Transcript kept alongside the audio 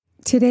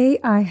Today,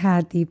 I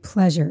had the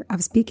pleasure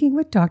of speaking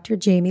with Dr.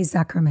 Jaime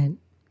Zuckerman,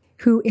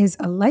 who is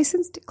a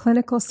licensed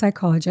clinical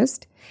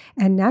psychologist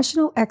and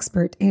national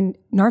expert in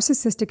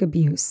narcissistic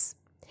abuse.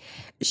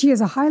 She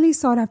is a highly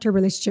sought-after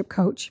relationship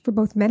coach for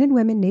both men and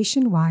women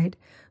nationwide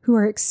who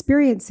are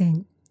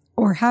experiencing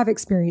or have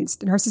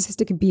experienced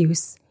narcissistic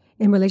abuse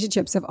in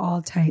relationships of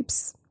all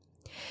types.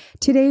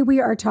 Today, we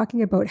are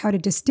talking about how to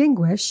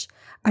distinguish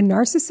a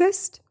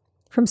narcissist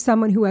from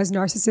someone who has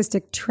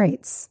narcissistic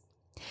traits.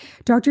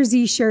 Dr.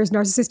 Z shares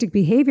narcissistic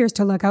behaviors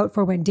to look out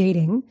for when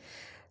dating,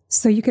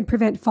 so you can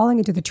prevent falling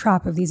into the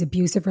trap of these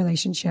abusive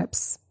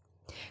relationships.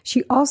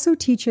 She also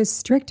teaches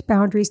strict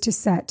boundaries to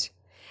set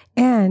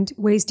and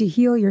ways to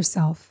heal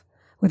yourself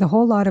with a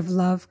whole lot of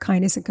love,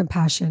 kindness, and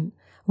compassion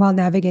while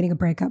navigating a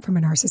breakup from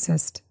a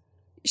narcissist.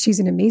 She's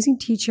an amazing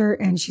teacher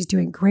and she's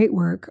doing great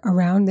work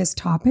around this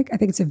topic. I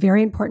think it's a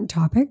very important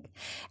topic,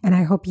 and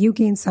I hope you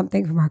gain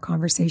something from our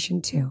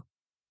conversation too.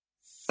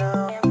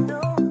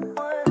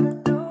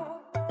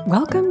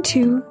 Welcome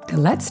to the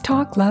Let's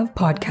Talk Love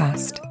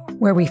podcast,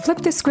 where we flip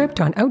the script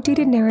on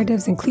outdated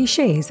narratives and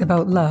cliches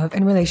about love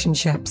and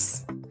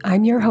relationships.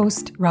 I'm your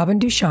host, Robin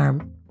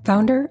Ducharme,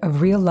 founder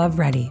of Real Love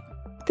Ready.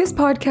 This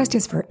podcast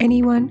is for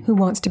anyone who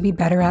wants to be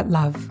better at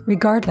love,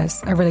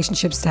 regardless of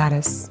relationship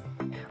status.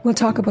 We'll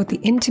talk about the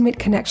intimate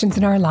connections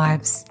in our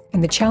lives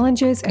and the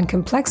challenges and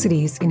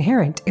complexities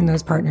inherent in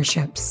those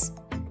partnerships.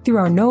 Through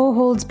our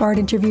no-holds-barred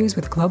interviews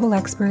with global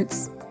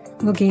experts,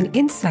 we'll gain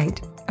insight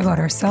about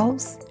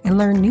ourselves and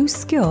learn new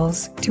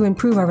skills to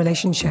improve our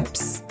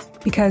relationships.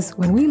 Because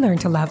when we learn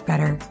to love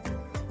better,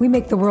 we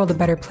make the world a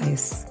better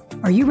place.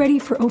 Are you ready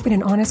for open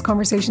and honest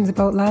conversations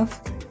about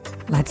love?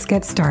 Let's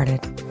get started.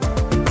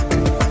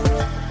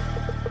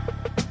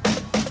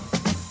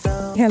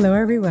 Hello,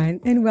 everyone,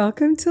 and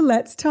welcome to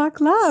Let's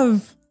Talk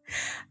Love.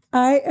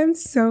 I am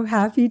so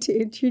happy to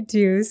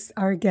introduce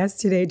our guest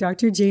today,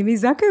 Dr. Jaime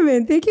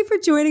Zuckerman. Thank you for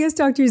joining us,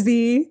 Dr.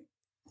 Z.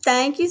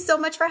 Thank you so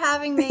much for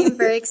having me. I'm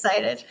very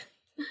excited.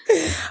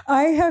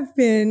 I have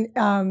been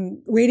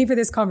waiting for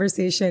this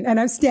conversation, and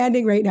I'm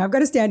standing right now. I've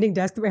got a standing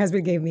desk that my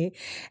husband gave me,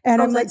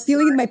 and I'm like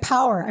feeling my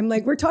power. I'm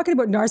like, we're talking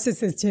about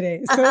narcissists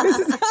today. So this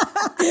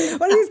is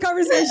one of these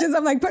conversations.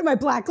 I'm like putting my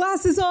black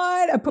glasses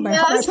on. I put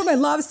my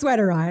love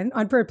sweater on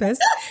purpose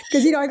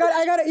because I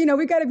got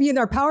we got to be in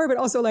our power, but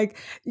also like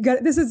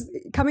this is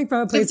coming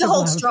from a place of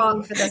love. It's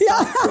strong for this.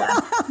 Yeah.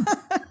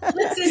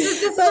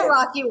 This is a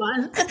rocky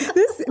one.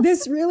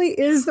 This really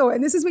is though,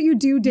 and this is what you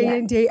do day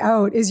in, day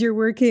out. Is you're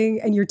working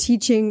and you're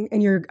teaching,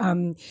 and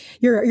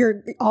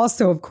you're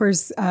also, of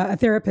course, a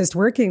therapist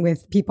working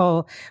with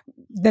people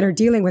that are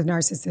dealing with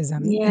narcissism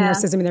and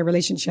narcissism in their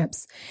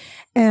relationships.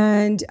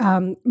 And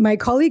my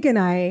colleague and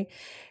I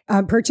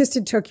purchased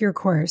and took your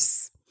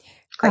course.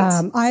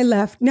 I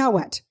left. Now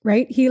what?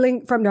 Right?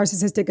 Healing from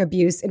narcissistic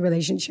abuse in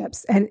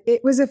relationships, and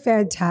it was a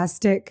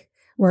fantastic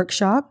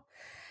workshop.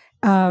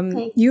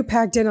 You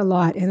packed in a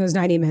lot in those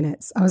 90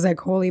 minutes. I was like,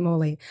 holy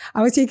moly.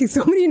 I was taking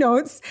so many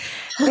notes.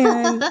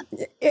 And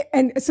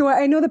so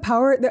I know the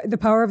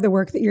power of the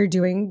work that you're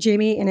doing,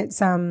 Jaime, and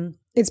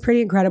it's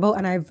pretty incredible.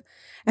 And I've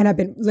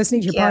been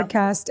listening to your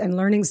podcast and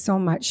learning so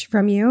much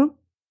from you.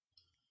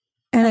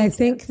 And I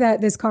think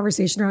that this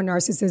conversation around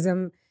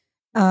narcissism,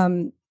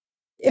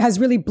 has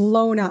really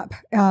blown up,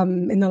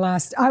 in the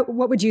last,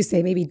 what would you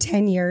say, maybe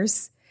 10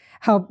 years?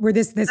 Where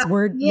this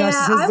word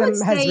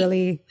narcissism has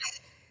really...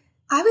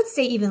 I would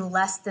say even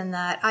less than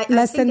that. I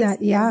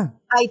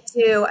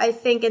do. I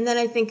think, and then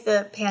I think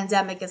the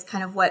pandemic is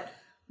kind of what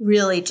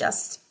really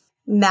just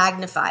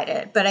magnified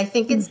it. But I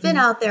think it's been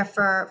out there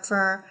for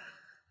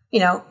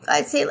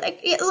I'd say like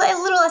a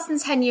little less than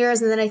 10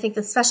 years. And then I think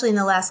that especially in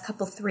the last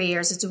 3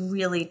 years, it's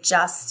really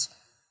just,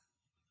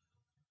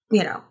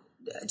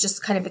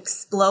 just kind of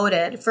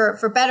exploded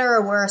for better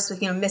or worse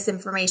with,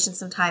 misinformation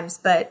sometimes,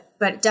 but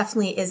it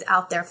definitely is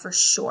out there for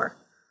sure.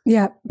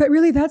 Yeah, but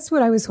really that's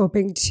what I was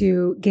hoping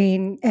to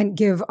gain and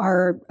give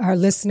our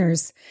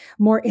listeners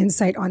more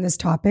insight on this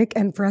topic,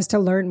 and for us to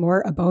learn more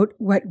about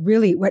what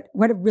really a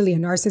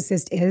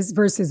narcissist is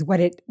versus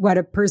what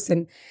a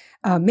person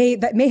may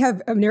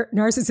have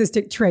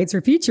narcissistic traits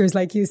or features,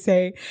 like you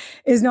say,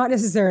 is not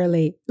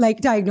necessarily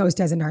like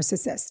diagnosed as a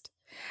narcissist.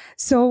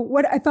 So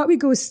what I thought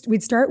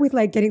we'd start with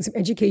like getting some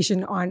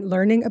education on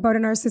learning about a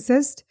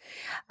narcissist.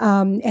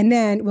 And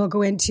then we'll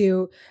go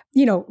into,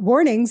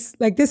 warnings.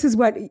 Like this is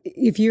what,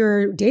 if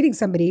you're dating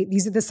somebody,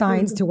 these are the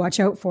signs to watch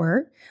out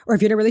for, or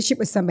if you're in a relationship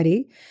with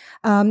somebody.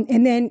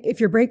 And then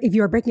if you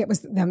are breaking up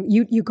with them,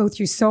 you go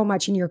through so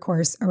much in your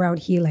course around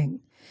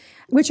healing,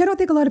 which I don't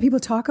think a lot of people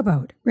talk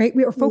about, right?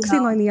 We are focusing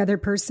on the other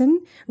person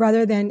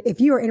rather than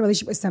if you are in a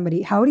relationship with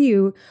somebody, how do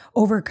you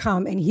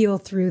overcome and heal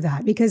through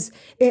that? Because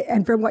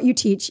and from what you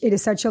teach, it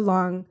is such a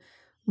long,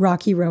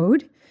 rocky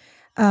road.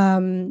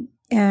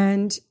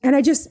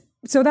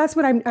 So that's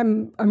what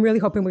I'm really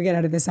hoping we get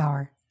out of this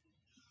hour.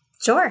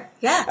 Sure.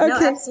 Yeah. Okay.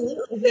 No,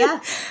 absolutely. Yeah.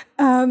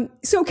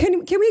 So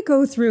can we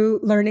go through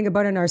learning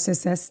about a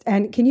narcissist,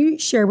 and can you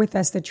share with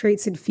us the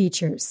traits and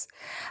features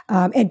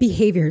and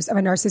behaviors of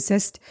a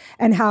narcissist,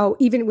 and how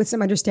even with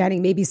some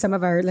understanding, maybe some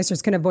of our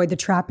listeners can avoid the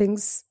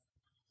trappings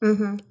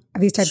of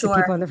these types of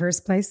people in the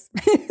first place?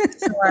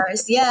 Sure.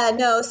 Yeah,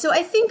 no. So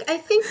I think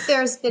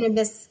there's been a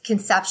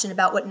misconception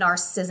about what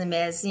narcissism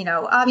is.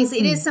 Obviously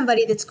it is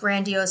somebody that's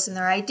grandiose in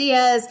their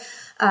ideas,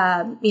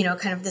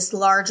 kind of this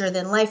larger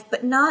than life,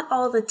 but not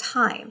all the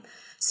time.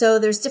 So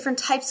there's different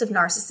types of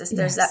narcissists.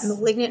 There's that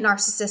malignant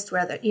narcissist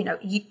where they're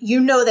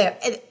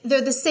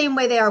the same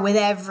way they are with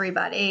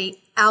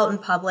everybody out in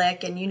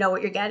public, and you know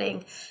what you're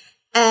getting.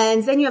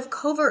 And then you have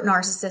covert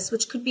narcissists,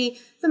 which could be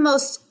the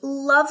most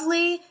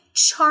lovely,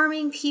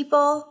 charming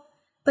people,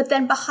 but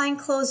then behind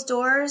closed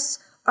doors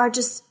are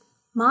just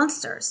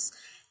monsters.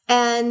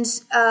 And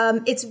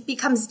it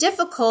becomes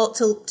difficult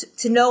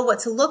to know what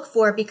to look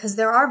for because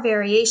there are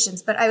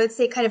variations. But I would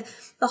say kind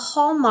of the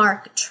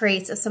hallmark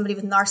traits of somebody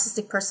with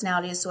narcissistic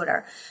personality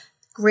disorder: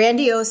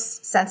 grandiose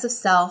sense of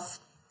self,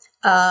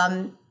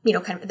 kind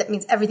of that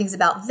means everything's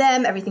about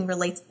them, everything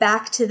relates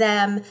back to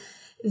them.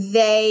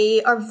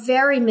 They are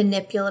very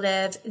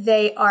manipulative.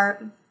 They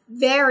are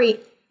very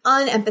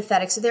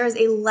unempathetic. So there is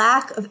a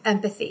lack of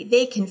empathy.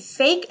 They can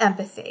fake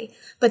empathy,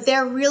 but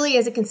there really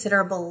is a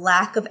considerable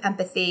lack of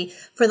empathy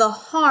for the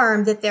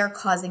harm that they're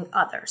causing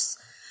others.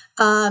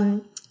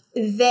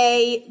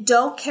 They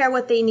don't care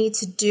what they need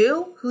to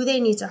do, who they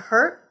need to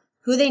hurt,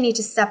 who they need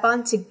to step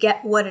on to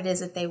get what it is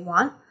that they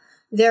want.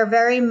 They're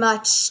very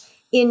much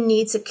in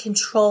need to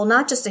control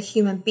not just a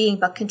human being,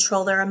 but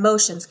control their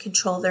emotions,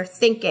 control their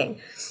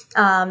thinking.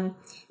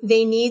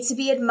 They need to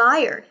be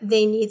admired.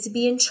 They need to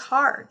be in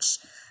charge.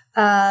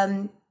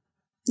 And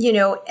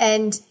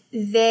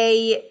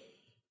they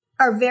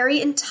are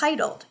very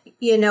entitled.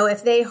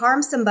 If they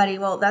harm somebody,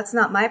 well, that's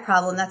not my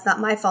problem. That's not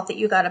my fault that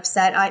you got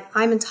upset.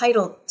 I'm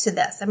entitled to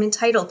this. I'm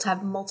entitled to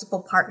have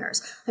multiple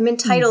partners. I'm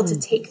entitled to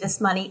take this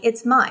money.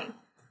 It's mine.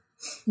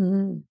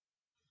 And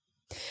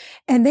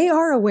they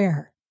are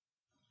aware.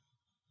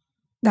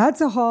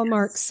 That's a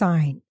hallmark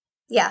sign.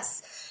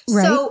 Yes.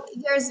 Right? So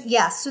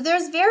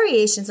there's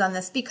variations on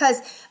this because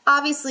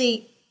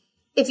obviously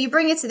if you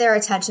bring it to their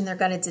attention, they're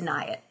going to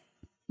deny it,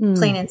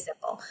 plain and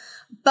simple.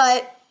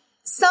 But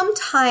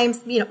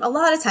sometimes, a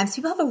lot of times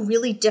people have a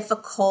really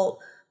difficult,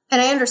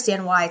 and I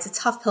understand why, it's a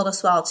tough pill to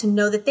swallow, to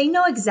know that they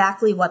know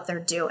exactly what they're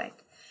doing.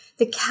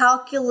 The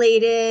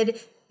calculated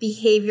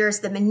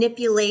behaviors, the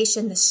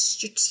manipulation, the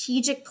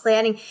strategic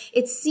planning,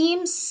 it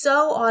seems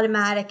so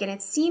automatic and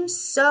it seems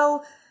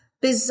so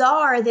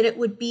bizarre that it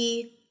would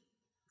be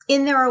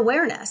in their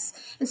awareness.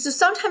 And so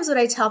sometimes what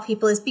I tell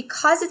people is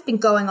because it's been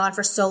going on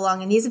for so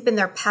long and these have been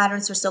their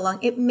patterns for so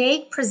long, it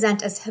may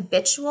present as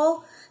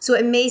habitual. So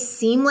it may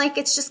seem like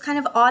it's just kind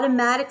of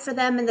automatic for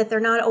them and that they're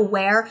not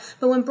aware.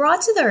 But when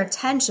brought to their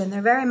attention,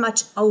 they're very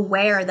much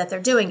aware that they're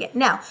doing it.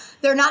 Now,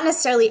 they're not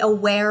necessarily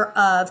aware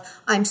of,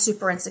 I'm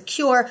super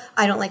insecure,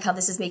 I don't like how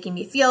this is making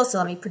me feel, so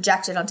let me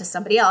project it onto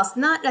somebody else.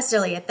 Not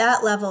necessarily at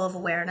that level of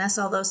awareness,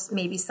 although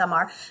maybe some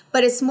are.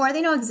 But it's more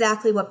they know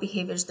exactly what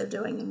behaviors they're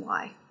doing and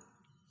why.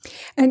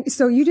 And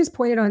so you just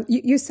pointed on,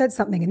 you said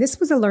something, and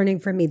this was a learning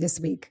for me this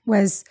week,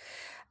 was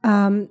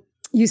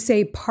you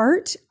say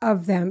part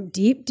of them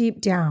deep, deep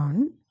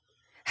down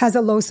has a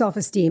low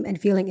self-esteem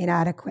and feeling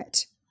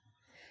inadequate.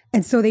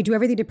 And so they do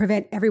everything to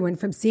prevent everyone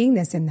from seeing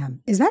this in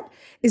them. Is that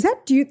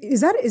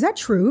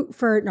true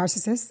for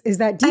narcissists? Is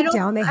that deep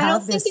down they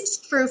have this? I don't think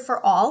it's true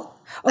for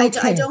all. Okay.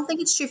 I don't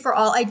think it's true for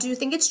all. I do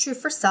think it's true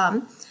for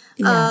some.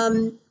 Yeah.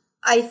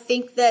 I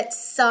think that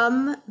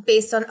some,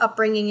 based on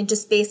upbringing and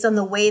just based on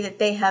the way that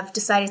they have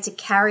decided to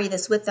carry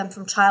this with them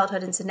from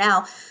childhood into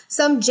now,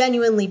 some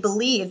genuinely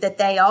believe that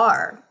they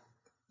are,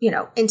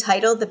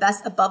 entitled, the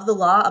best, above the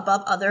law,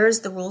 above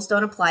others. The rules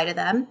don't apply to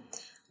them.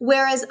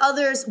 Whereas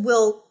others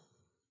will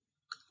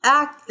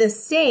act the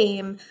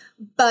same,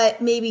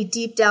 but maybe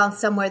deep down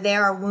somewhere they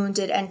are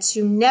wounded, and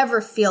to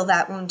never feel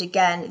that wound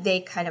again,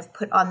 they kind of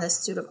put on this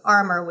suit of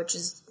armor, which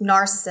is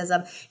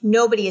narcissism.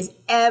 Nobody is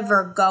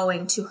ever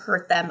going to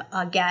hurt them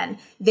again.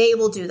 They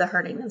will do the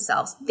hurting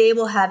themselves. They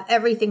will have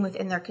everything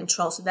within their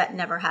control, so that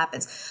never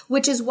happens.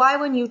 Which is why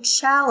when you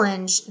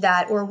challenge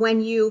that, or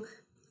when you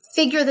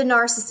figure the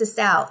narcissist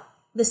out,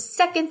 the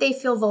second they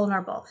feel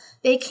vulnerable,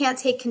 they can't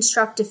take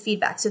constructive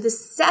feedback. So the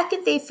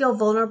second they feel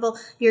vulnerable,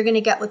 you're going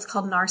to get what's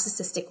called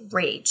narcissistic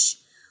rage,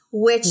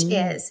 which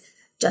is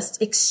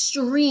just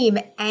extreme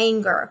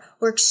anger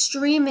or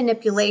extreme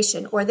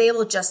manipulation, or they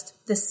will just,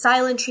 the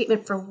silent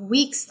treatment for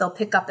weeks, they'll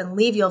pick up and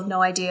leave. You'll have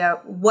no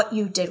idea what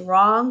you did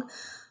wrong.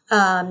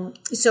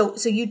 So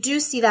you do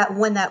see that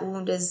when that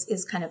wound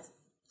is kind of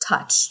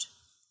touched.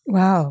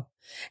 Wow.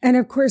 And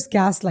of course,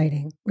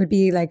 gaslighting would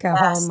be like a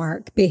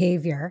hallmark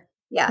behavior.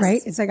 Yes.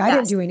 Right? It's like, I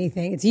didn't do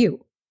anything. It's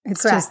you.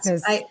 It's correct. just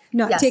this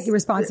taking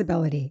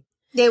responsibility.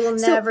 They will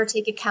never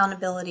take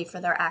accountability for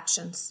their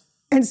actions.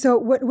 And so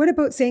what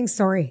about saying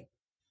sorry?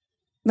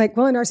 Like,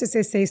 will a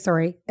narcissist say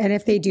sorry? And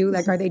if they do,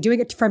 like, are they doing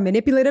it for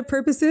manipulative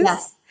purposes?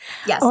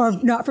 Yes. Or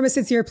not from a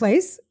sincere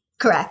place?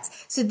 Correct.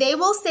 So they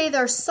will say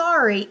they're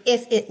sorry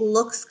if it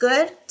looks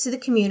good to the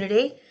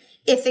community,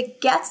 if it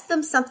gets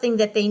them something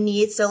that they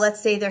need. So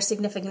let's say their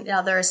significant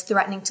other is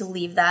threatening to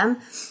leave them.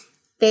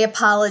 They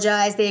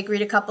apologize. They agree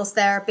to couples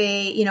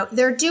therapy. You know,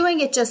 they're doing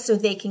it just so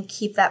they can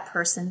keep that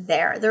person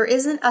there. There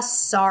isn't a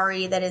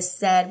sorry that is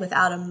said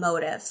without a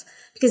motive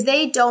because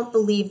they don't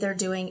believe they're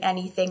doing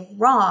anything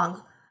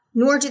wrong,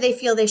 nor do they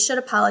feel they should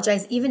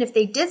apologize. Even if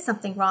they did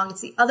something wrong,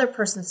 it's the other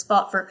person's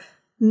fault for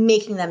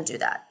making them do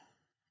that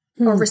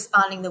or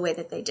responding the way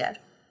that they did.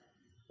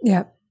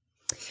 Yeah.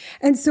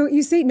 And so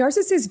you say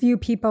narcissists view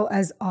people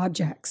as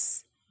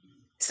objects.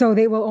 So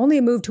they will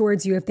only move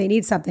towards you if they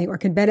need something or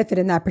can benefit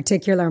in that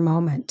particular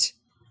moment.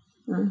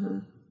 Mm-hmm.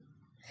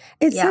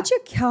 It's such a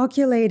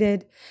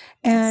calculated,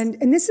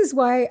 and this is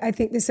why I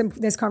think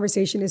this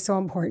conversation is so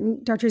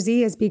important, Dr.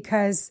 Z, is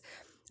because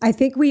I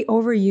think we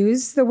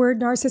overuse the word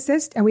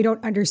narcissist and we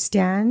don't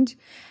understand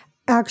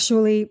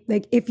actually,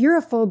 like if you're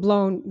a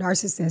full-blown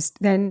narcissist,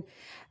 then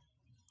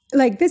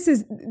like this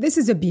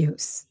is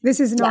abuse.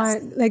 This is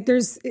not like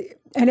there's,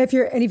 and if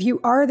you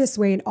are this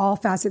way in all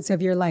facets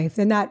of your life,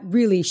 then that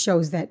really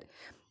shows that.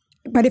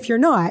 But if you're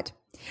not,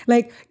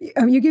 like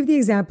you give the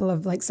example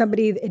of like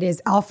somebody that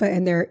is alpha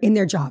and they're in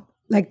their job.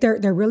 Like they're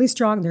really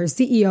strong. They're a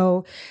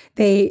CEO.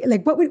 They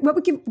like what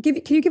would give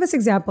can you give us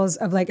examples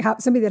of like how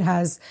somebody that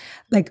has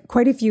like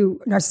quite a few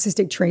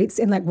narcissistic traits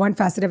in like one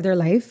facet of their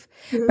life,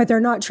 but they're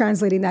not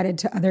translating that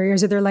into other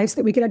areas of their life so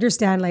that we can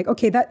understand like,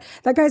 okay, that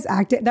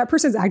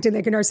person's acting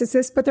like a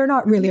narcissist, but they're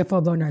not really a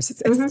full-blown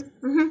narcissist.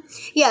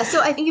 Yeah.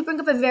 So I think you bring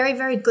up a very,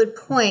 very good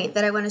point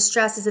that I want to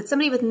stress is that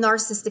somebody with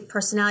narcissistic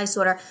personality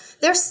disorder,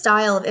 their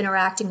style of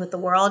interacting with the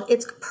world,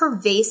 it's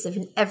pervasive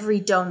in every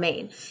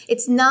domain.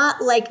 It's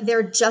not like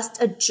they're just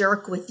a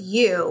jerk with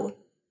you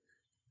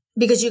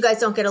because you guys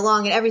don't get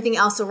along and everything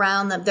else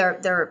around them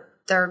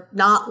they're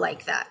not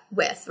like that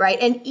with, right?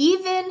 And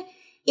even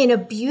in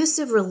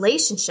abusive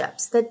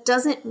relationships, that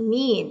doesn't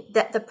mean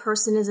that the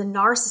person is a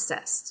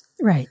narcissist.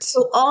 Right.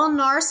 So all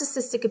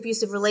narcissistic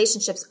abusive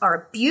relationships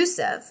are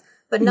abusive,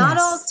 but not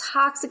all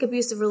toxic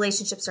abusive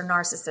relationships are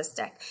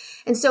narcissistic.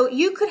 And so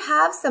you could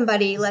have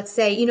somebody, let's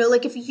say, you know,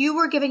 like if you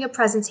were giving a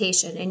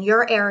presentation in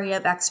your area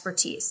of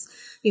expertise,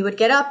 you would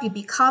get up, you'd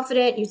be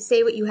confident, you'd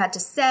say what you had to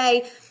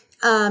say.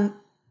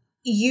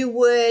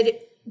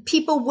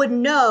 People would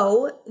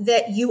know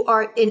that you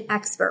are an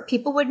expert.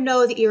 People would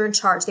know that you're in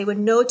charge. They would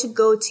know to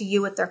go to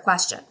you with their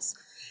questions.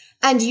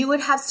 And you would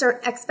have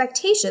certain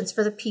expectations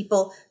for the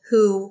people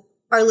who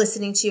are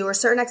listening to you or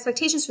certain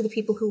expectations for the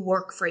people who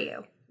work for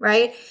you,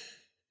 right?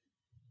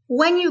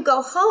 When you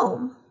go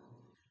home,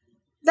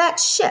 that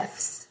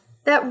shifts.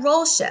 That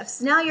role shifts.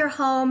 Now you're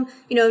home,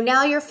 you know,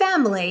 now you're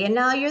family and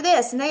now you're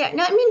this. And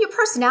your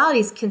personality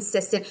is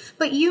consistent,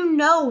 but you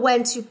know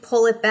when to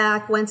pull it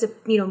back, when to,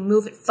 you know,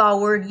 move it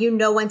forward. You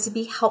know when to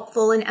be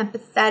helpful and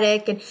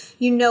empathetic and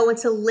you know when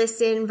to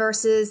listen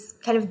versus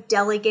kind of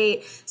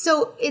delegate.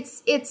 So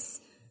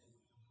it's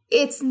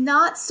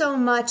not so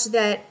much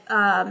that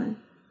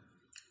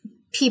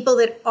people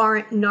that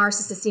aren't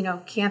narcissists, you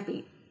know, can't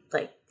be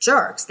like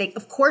jerks.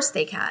 Of course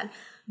they can.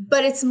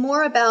 But it's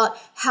more about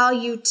how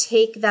you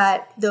take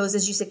those,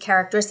 as you said,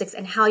 characteristics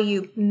and how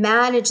you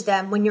manage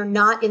them when you're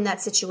not in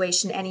that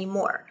situation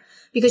anymore.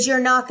 Because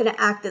you're not going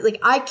to act like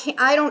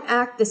I don't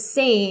act the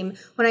same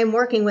when I'm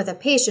working with a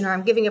patient or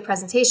I'm giving a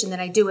presentation than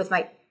I do with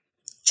my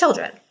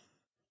children.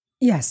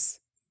 Yes.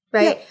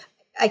 Right. Yep.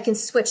 I can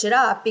switch it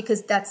up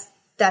because that's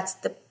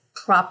the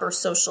proper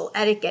social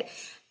etiquette.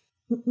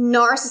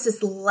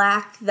 Narcissists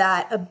lack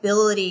that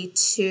ability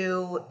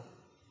to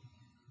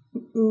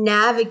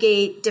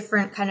navigate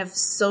different kind of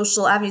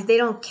social avenues. They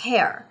don't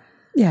care.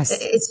 Yes.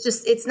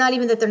 It's not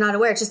even that they're not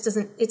aware. It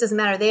doesn't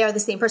matter. They are the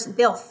same person.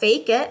 They'll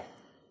fake it,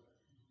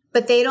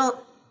 but they don't,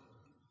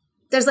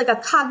 there's like a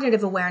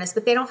cognitive awareness,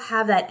 but they don't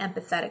have that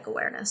empathetic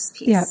awareness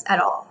piece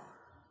at all.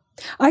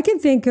 I can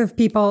think of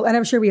people, and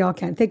I'm sure we all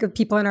can think of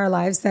people in our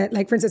lives that,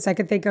 like, for instance, I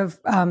could think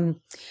of,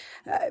 some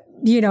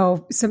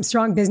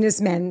strong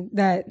businessmen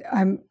that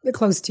I'm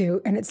close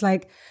to. And it's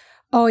like,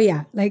 oh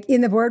yeah, like in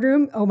the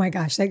boardroom, oh my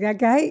gosh, like that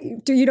guy,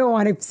 you don't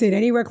want to sit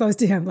anywhere close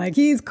to him. Like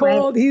he's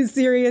cold, he's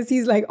serious,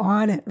 he's like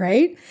on it,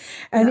 right?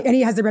 And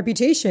he has a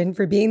reputation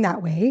for being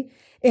that way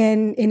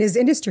in his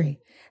industry.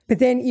 But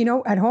then, you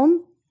know, at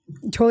home,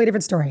 totally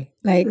different story.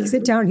 Like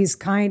sit down, he's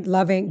kind,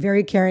 loving,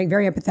 very caring,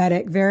 very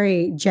empathetic,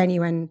 very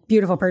genuine,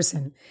 beautiful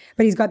person.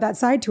 But he's got that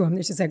side to him.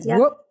 It's just like,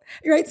 whoop.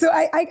 Right. So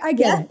I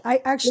get it.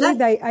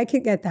 I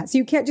can get that. So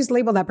you can't just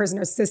label that person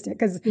narcissistic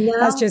because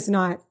that's just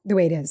not the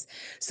way it is.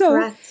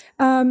 So,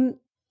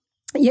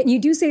 yet you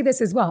do say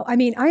this as well. I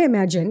mean, I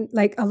imagine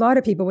like a lot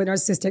of people with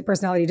narcissistic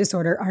personality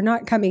disorder are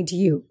not coming to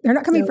you. They're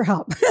not coming for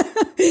help.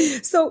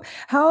 So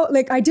how,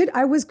 like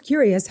I was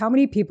curious how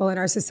many people in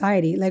our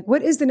society, like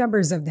what is the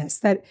numbers of this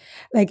that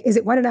like, is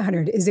it 1 in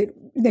 100? Is it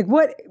like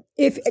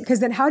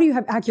because then how do you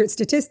have accurate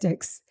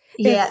statistics?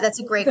 Yeah, that's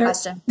a great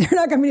question. They're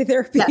not coming to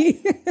therapy.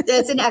 Yeah,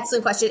 that's an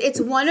excellent question. It's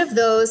one of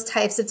those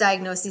types of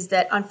diagnoses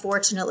that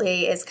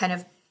unfortunately is kind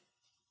of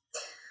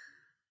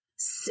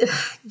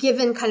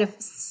given kind of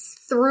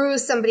through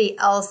somebody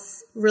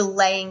else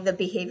relaying the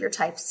behavior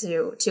types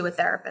to a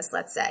therapist,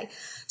 let's say.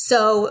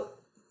 So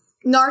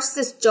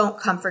narcissists don't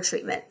come for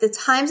treatment. The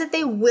times that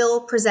they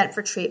will present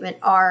for treatment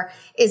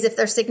is if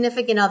their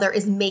significant other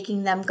is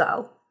making them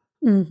go.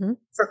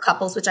 For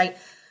couples, which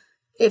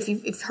if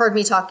you've heard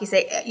me talk,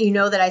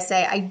 that I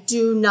say, I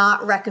do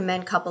not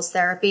recommend couples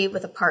therapy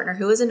with a partner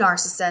who is a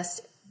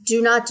narcissist.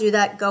 Do not do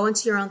that. Go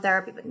into your own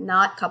therapy, but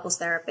not couples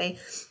therapy.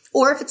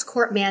 Or if it's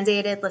court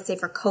mandated, let's say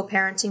for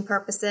co-parenting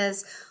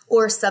purposes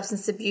or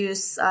substance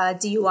abuse,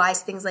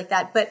 DUIs, things like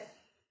that. But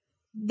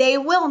they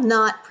will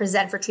not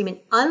present for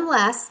treatment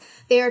unless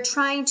they are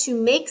trying to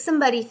make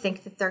somebody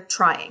think that they're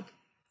trying.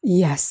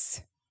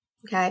 Yes.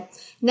 Okay.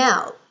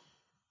 Now,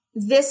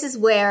 this is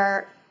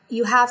where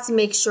you have to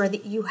make sure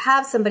that you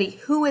have somebody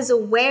who is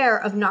aware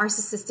of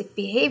narcissistic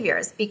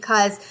behaviors,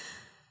 because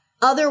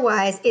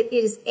otherwise it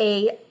is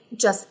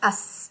just a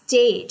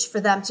stage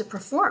for them to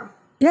perform.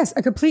 Yes,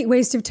 a complete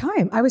waste of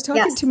time. I was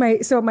talking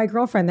to my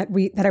girlfriend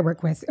that I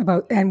work with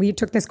about, and we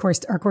took this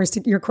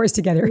your course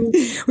together.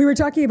 We were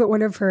talking about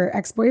one of her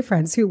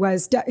ex-boyfriends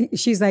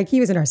she's like,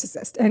 he was a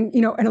narcissist, and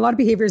and a lot of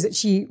behaviors that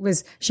she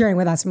was sharing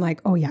with us. I'm like,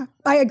 oh yeah,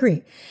 I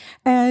agree,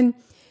 and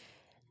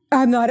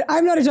I'm not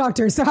a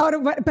doctor,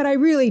 but I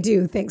really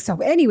do think so.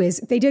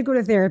 Anyways, they did go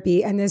to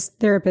therapy, and this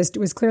therapist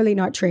was clearly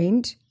not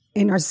trained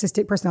in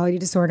narcissistic personality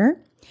disorder.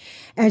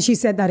 And she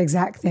said that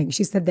exact thing.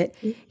 She said that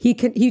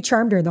he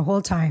charmed her the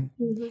whole time,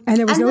 and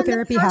there was no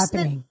therapy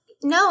happening.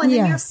 No, and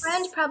then your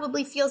friend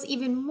probably feels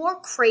even more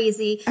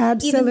crazy,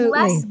 even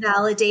less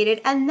validated.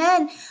 And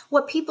then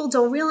what people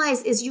don't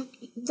realize is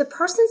the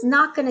person's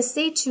not going to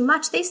say too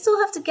much. They still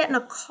have to get in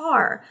a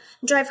car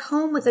and drive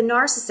home with a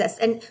narcissist.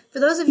 And for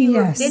those of you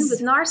who have been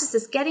with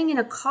narcissists, getting in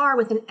a car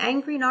with an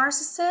angry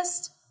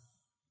narcissist.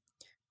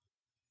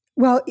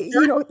 Well,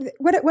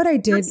 what I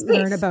did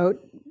learn about,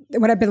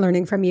 what I've been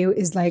learning from you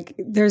is like,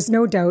 there's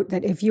no doubt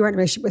that if you are in a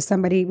relationship with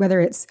somebody, whether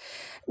it's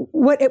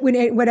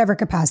whatever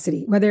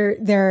capacity, whether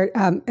they're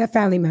a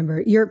family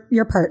member,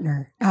 your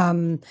partner,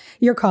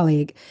 your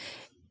colleague,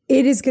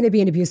 it is going to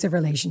be an abusive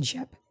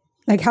relationship.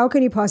 Like, how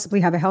can you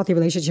possibly have a healthy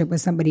relationship with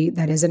somebody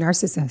that is a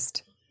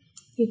narcissist?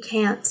 You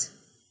can't.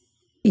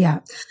 Yeah.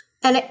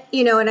 And,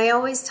 and I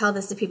always tell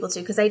this to people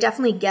too, because I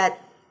definitely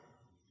get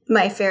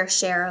my fair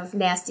share of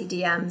nasty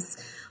DMs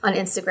on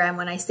Instagram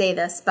when I say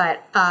this,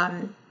 but,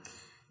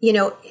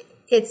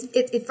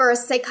 it's for a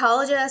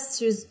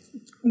psychologist whose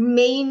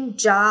main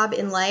job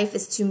in life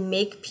is to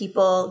make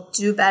people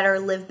do better,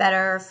 live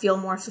better, feel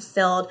more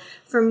fulfilled.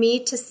 For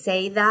me to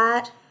say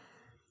that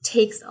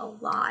takes a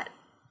lot,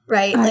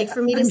 right?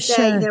 For me to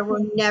say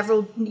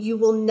you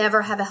will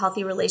never have a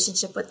healthy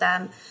relationship with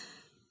them.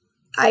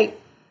 I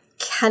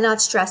cannot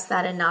stress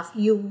that enough.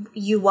 You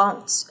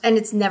won't, and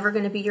it's never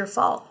going to be your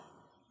fault.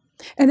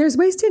 And there's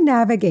ways to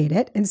navigate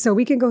it. And so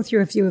we can go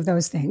through a few of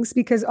those things,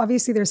 because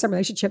obviously there's some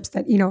relationships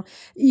that, you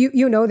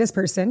know this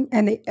person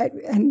and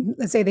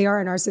let's say they are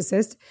a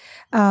narcissist,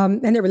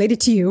 and they're related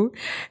to you.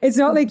 It's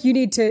not like you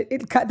need to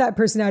cut that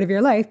person out of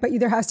your life, but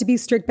there has to be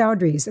strict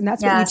boundaries. And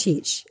that's what you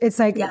teach. It's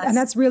like, and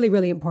that's really,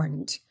 really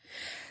important.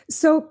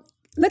 So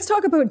let's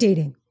talk about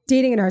dating a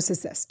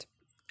narcissist.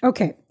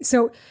 Okay.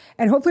 So,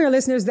 and hopefully our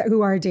listeners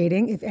who are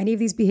dating, if any of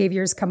these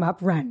behaviors come up,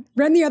 run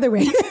the other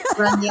way.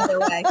 Run the other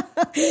way.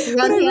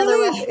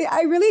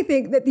 I really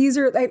think that these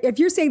are, if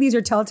you're saying these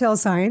are telltale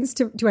signs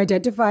to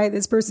identify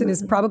this person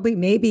is probably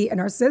maybe a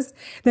narcissist,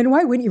 then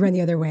why wouldn't you run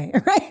the other way?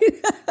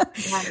 Right.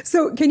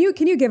 So can you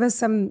give us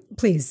some,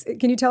 please,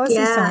 can you tell us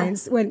some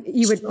signs when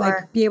you would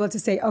be able to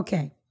say,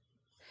 okay,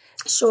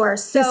 sure.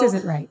 So this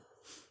isn't right.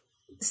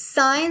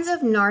 Signs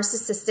of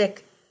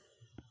narcissistic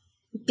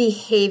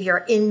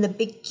behavior in the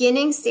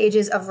beginning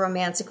stages of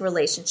romantic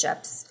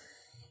relationships.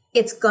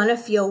 It's going to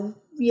feel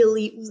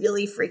really,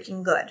 really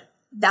freaking good.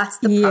 That's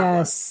the problem.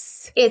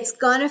 Yes. It's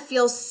going to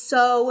feel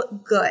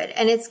so good.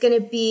 And it's going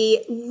to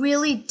be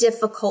really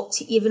difficult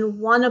to even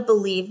want to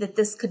believe that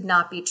this could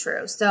not be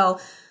true. So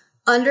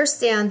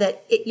understand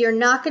that you're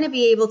not going to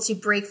be able to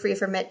break free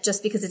from it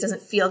just because it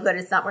doesn't feel good.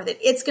 It's not worth it.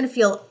 It's going to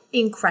feel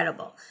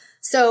incredible.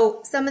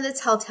 So some of the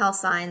telltale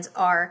signs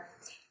are,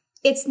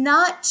 it's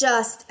not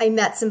just I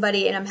met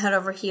somebody and I'm head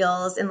over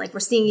heels and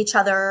we're seeing each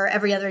other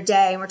every other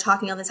day and we're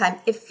talking all the time.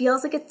 It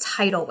feels like a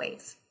tidal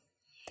wave.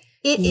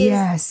 It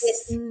is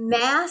this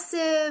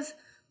massive,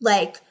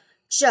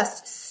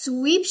 just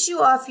sweeps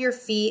you off your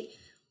feet.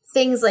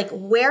 Things like,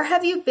 where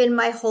have you been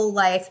my whole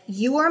life?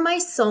 You are my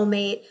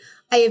soulmate.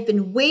 I have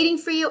been waiting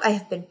for you. I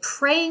have been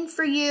praying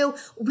for you.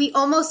 We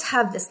almost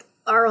have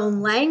our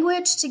own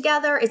language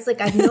together. It's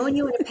like I've known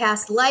you in a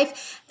past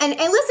life. And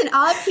listen,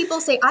 I'll have people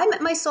say, I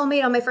met my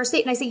soulmate on my first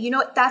date. And I say, you know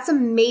what? That's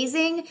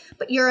amazing.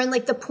 But you're in the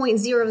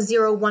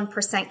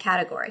 0.001%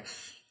 category.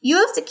 You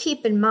have to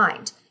keep in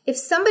mind, if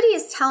somebody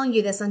is telling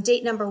you this on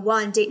date number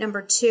 1, date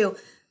number 2,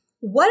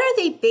 what are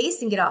they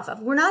basing it off of?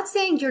 We're not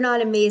saying you're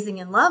not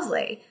amazing and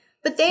lovely,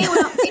 but they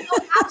know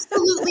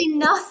absolutely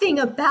nothing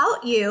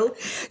about you.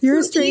 You're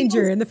a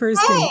stranger in the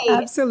first date.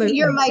 Absolutely.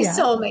 You're my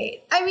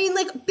soulmate. I mean,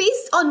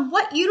 based on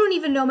what? You don't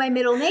even know my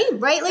middle name,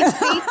 right?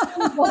 Based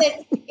on what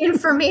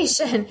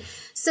information.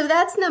 So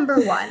that's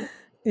number 1.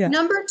 Yeah.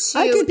 Number two,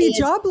 I could be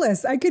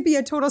jobless. I could be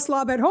a total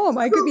slob at home.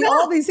 I could be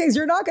all these things.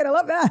 You're not going to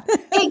love that.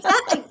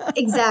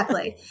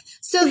 Exactly.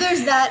 So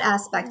there's that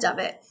aspect of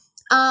it.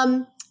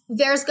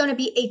 There's going to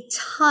be a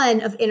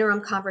ton of interim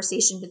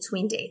conversation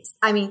between dates.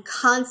 I mean,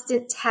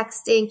 constant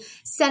texting,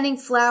 sending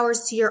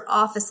flowers to your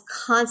office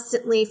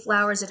constantly,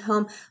 flowers at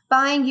home,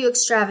 buying you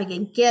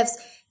extravagant gifts,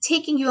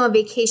 taking you on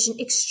vacation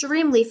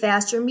extremely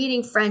fast. You're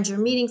meeting friends, you're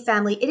meeting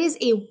family. It is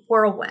a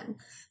whirlwind.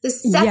 The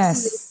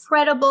sex is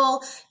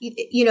incredible.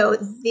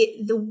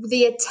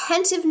 The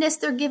attentiveness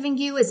they're giving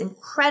you is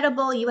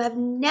incredible. You have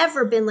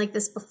never been like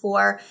this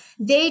before.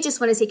 They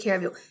just want to take care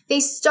of you. They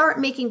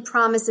start making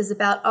promises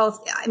about,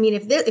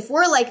 if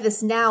we're like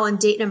this now on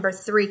date number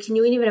 3, can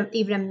you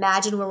even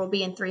imagine where we'll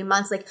be in 3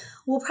 months? Like,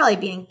 we'll probably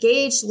be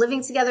engaged,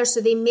 living together. So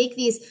they make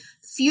these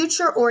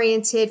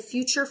future-oriented,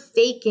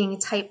 future-faking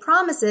type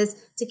promises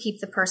to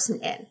keep the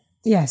person in.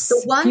 Yes.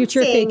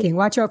 Future faking.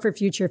 Watch out for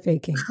future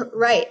faking.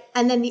 Right.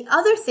 And then the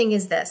other thing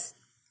is this.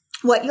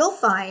 What you'll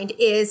find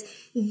is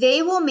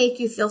they will make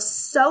you feel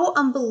so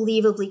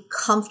unbelievably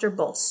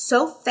comfortable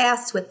so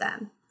fast with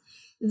them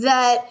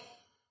that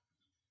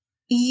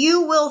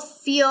you will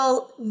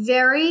feel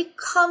very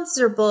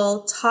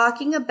comfortable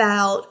talking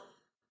about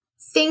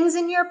things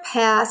in your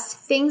past,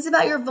 things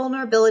about your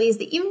vulnerabilities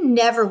that you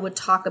never would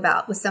talk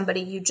about with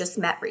somebody you just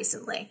met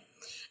recently.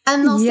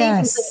 And they'll say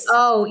things like,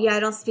 oh, yeah, I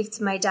don't speak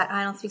to my dad.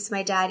 I don't speak to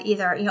my dad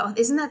either.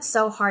 Isn't that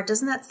so hard?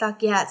 Doesn't that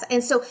suck? Yeah.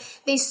 And so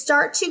they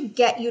start to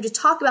get you to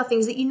talk about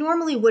things that you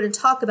normally wouldn't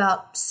talk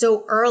about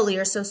so early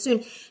or so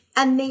soon.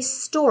 And they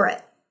store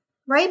it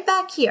right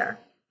back here.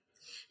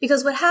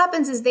 Because what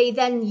happens is they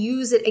then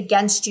use it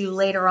against you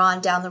later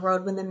on down the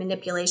road when the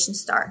manipulation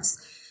starts.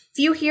 If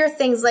you hear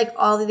things like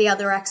all of the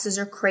other exes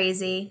are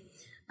crazy,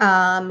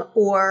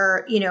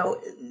 or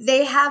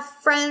they have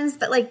friends,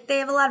 but like they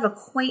have a lot of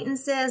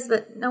acquaintances,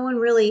 but no one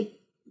really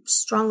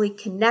strongly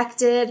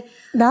connected.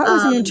 That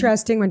was an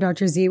interesting one,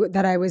 Dr. Z,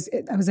 that I was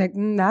like,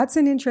 that's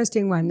an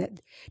interesting one.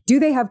 Do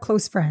they have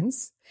close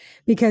friends?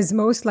 Because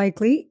most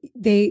likely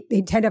they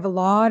tend to have a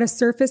lot of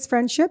surface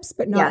friendships,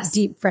 but not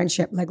deep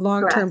friendship, like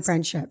long-term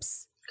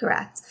friendships.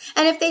 Correct.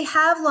 And if they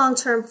have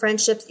long-term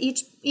friendships,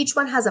 each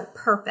one has a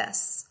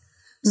purpose.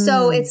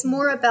 So it's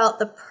more about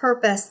the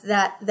purpose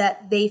that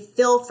they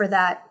fill for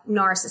that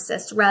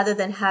narcissist rather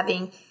than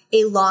having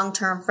a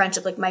long-term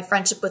friendship, like my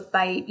friendship with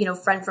my,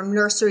 friend from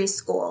nursery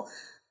school.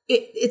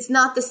 It's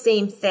not the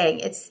same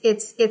thing.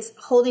 It's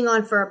holding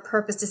on for a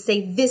purpose to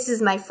say, this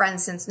is my friend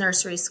since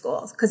nursery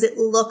school, because it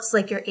looks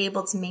like you're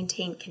able to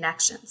maintain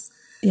connections.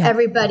 Yeah.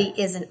 Everybody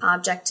is an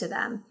object to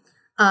them.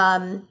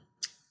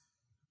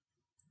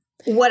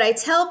 What I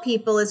tell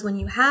people is when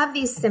you have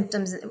these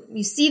symptoms,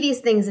 you see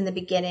these things in the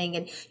beginning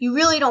and you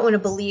really don't want to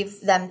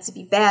believe them to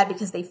be bad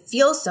because they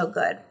feel so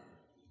good,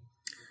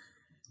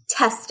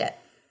 test it.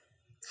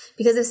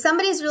 Because if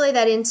somebody's really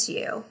that into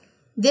you,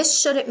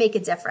 this shouldn't make a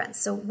difference.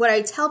 So what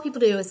I tell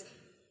people to do is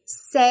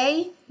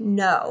say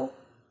no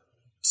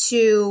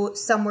to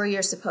somewhere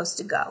you're supposed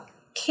to go.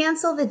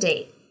 Cancel the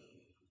date.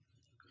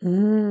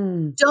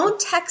 Don't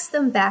text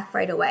them back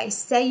right away.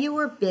 Say you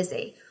were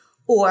busy.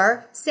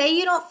 Or say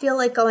you don't feel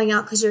like going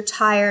out because you're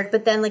tired,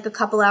 but then like a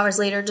couple hours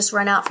later, just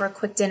run out for a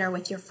quick dinner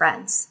with your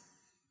friends.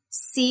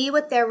 See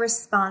what their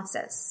response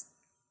is.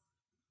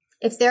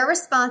 If their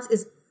response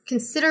is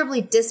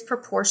considerably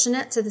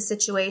disproportionate to the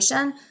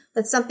situation,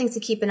 that's something to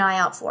keep an eye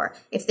out for.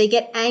 If they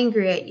get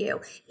angry at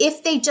you,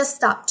 if they just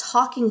stop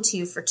talking to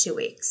you for 2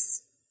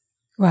 weeks.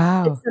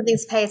 Wow. It's something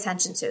to pay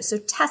attention to. So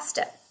test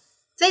it.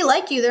 If they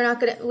like you, they're not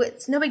going to,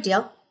 it's no big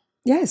deal.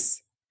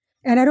 Yes.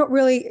 And I don't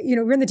really,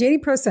 we're in the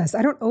dating process.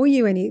 I don't owe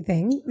you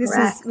anything. This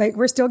is like,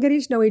 we're still getting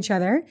to know each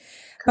other.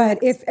 But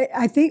if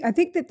I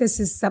think that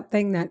this is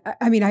something that,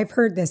 I've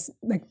heard this,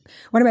 like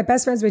one of my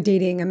best friends was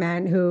dating a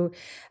man who,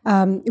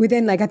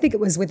 within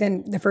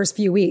the first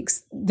few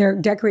weeks, they're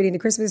decorating the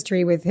Christmas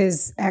tree with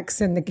his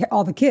ex and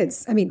all the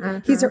kids.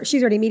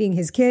 She's already meeting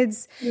his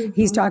kids. Mm-hmm.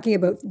 He's talking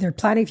about, they're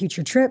planning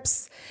future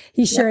trips.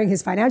 He's sharing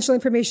his financial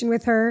information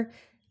with her.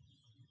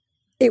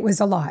 It was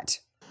a lot.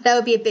 That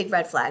would be a big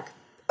red flag.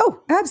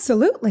 Oh,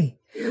 absolutely.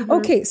 Mm-hmm.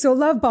 Okay. So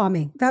love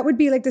bombing, that would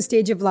be like the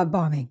stage of love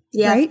bombing,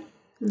 right?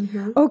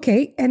 Mm-hmm.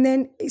 Okay. And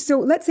then, so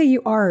let's say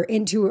you are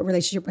into a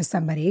relationship with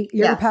somebody,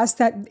 you're past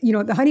that,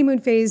 the honeymoon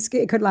phase,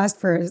 it could last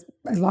for as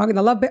long,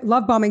 the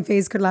love bombing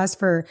phase could last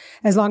for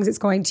as long as it's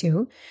going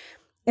to.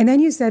 And then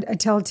you said a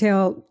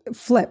telltale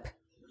flip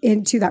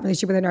into that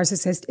relationship with a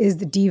narcissist is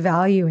the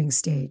devaluing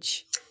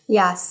stage.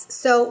 Yes.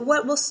 So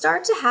what will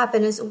start to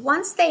happen is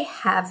once they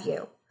have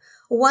you,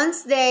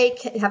 once they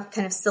have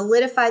kind of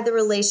solidified the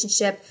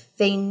relationship,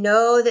 they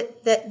know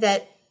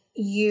that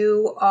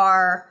you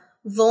are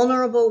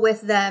vulnerable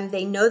with them.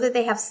 They know that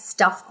they have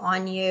stuff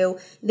on you.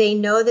 They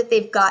know that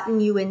they've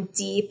gotten you in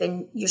deep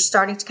and you're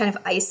starting to kind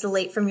of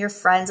isolate from your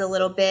friends a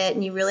little bit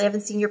and you really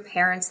haven't seen your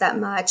parents that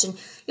much. And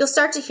you'll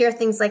start to hear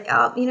things like,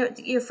 oh,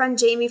 your friend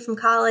Jaime from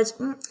college,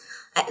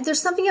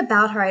 there's something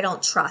about her I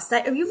don't trust.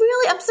 I'm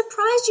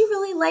surprised you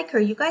really like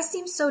her. You guys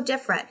seem so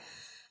different.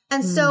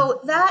 And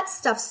so that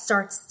stuff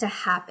starts to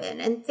happen.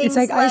 And things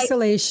it's like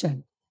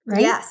isolation.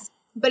 right? Yes.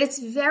 But it's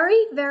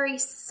very, very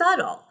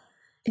subtle.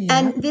 Yeah.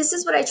 And this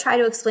is what I try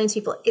to explain to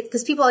people,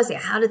 because people always say,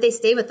 how did they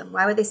stay with them?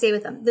 Why would they stay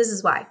with them? This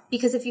is why.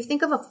 Because if you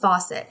think of a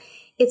faucet,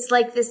 it's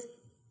like this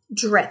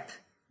drip,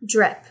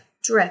 drip,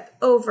 drip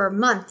over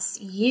months,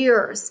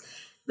 years.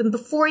 But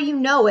before you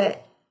know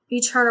it,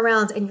 you turn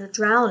around and you're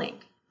drowning.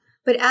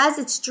 But as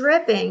it's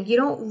dripping, you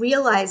don't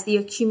realize the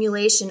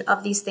accumulation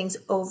of these things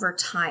over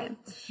time.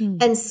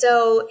 And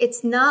so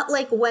it's not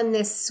like when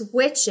this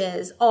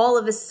switches, all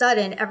of a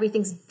sudden,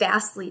 everything's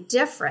vastly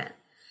different.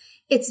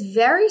 It's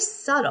very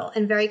subtle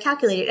and very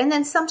calculated. And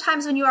then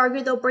sometimes when you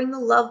argue, they'll bring the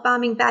love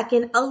bombing back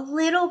in a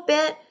little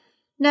bit,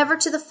 never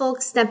to the full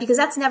extent, because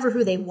that's never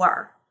who they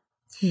were.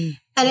 And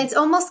it's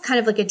almost kind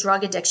of like a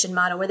drug addiction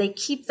model where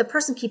the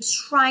person keeps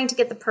trying to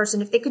get the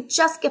person, if they could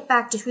just get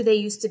back to who they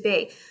used to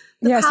be.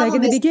 Yes, like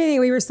in the beginning,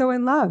 we were so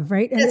in love,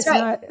 right? And that's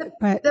right.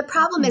 But the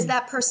problem is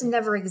that person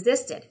never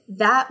existed.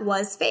 That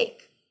was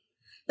fake.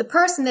 The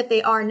person that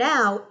they are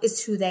now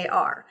is who they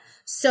are.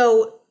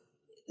 So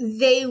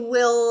they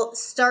will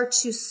start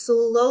to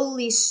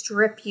slowly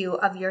strip you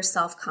of your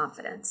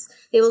self-confidence.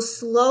 They will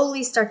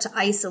slowly start to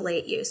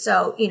isolate you.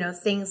 So,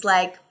 things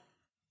like,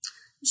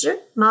 is your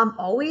mom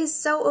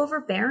always so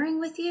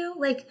overbearing with you?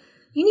 Like,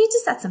 you need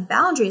to set some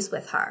boundaries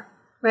with her,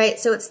 right?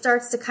 So it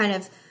starts to kind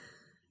of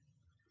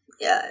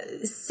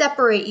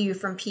separate you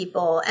from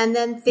people. And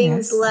then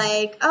things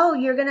like, oh,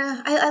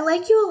 I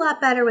like you a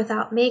lot better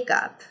without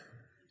makeup.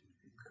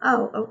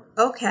 Oh,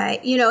 okay.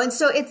 And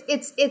so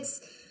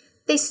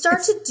they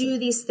start to do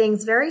these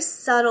things, very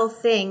subtle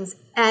things.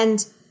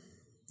 And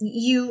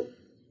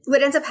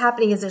what ends up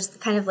happening is there's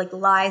kind of like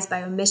lies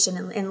by omission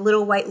and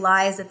little white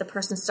lies that the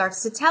person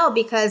starts to tell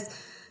because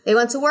they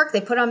went to work,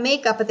 they put on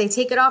makeup, but they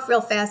take it off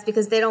real fast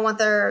because they don't want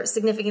their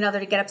significant other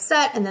to get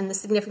upset. And then the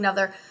significant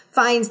other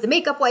finds the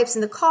makeup wipes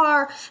in the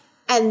car.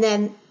 And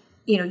then,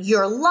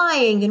 you're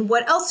lying. And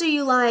what else are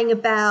you lying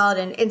about?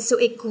 And so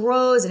it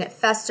grows and it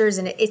festers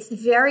and it's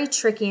very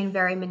tricky and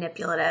very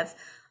manipulative.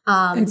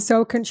 It's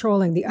so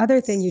controlling. The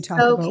other thing you talk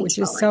about,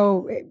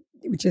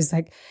 which is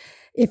like,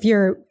 if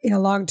you're in a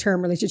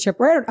long-term relationship,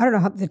 where I don't know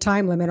how the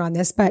time limit on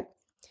this, but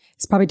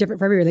it's probably different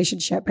for every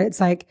relationship, but it's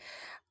like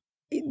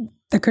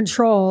the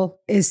control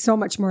is so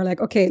much more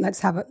like, okay,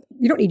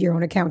 you don't need your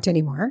own account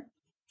anymore.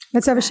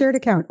 Let's have a shared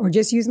account or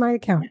just use my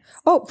account.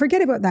 Oh,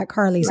 forget about that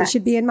car lease. It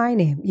should be in my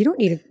name. You don't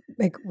need it.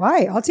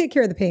 Why? I'll take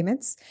care of the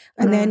payments.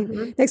 And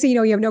then next thing you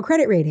know, you have no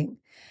credit rating.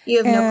 You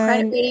have no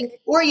credit rating,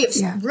 or you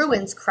have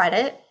ruins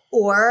credit,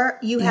 or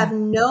you have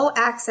no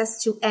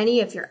access to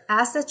any of your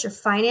assets, your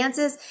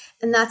finances,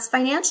 and that's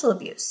financial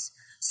abuse.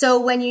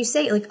 So when you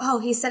say like, oh,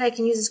 he said I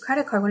can use his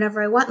credit card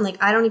whenever I want, and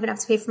like I don't even have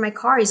to pay for my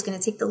car, he's going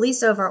to take the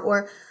lease over,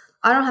 or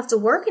I don't have to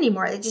work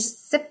anymore. I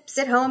just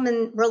sit home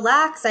and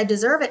relax. I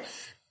deserve it.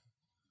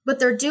 What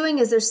they're doing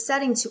is they're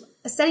setting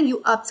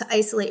you up to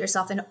isolate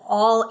yourself in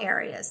all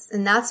areas,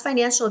 and that's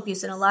financial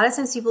abuse. And a lot of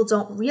times people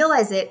don't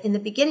realize it in the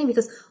beginning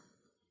because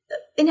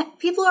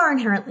people are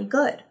inherently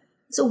good.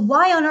 So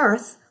why on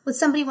earth would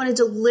somebody want to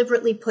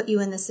deliberately put you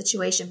in this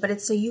situation? But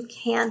it's so you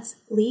can't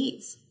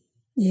leave.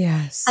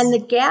 Yes. And the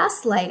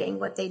gaslighting,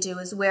 what they do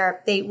is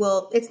where the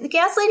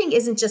gaslighting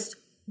isn't just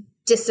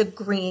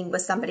disagreeing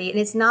with somebody and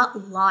it's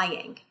not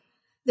lying.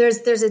 There's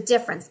a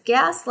difference.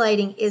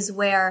 Gaslighting is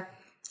where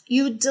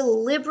you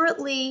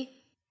deliberately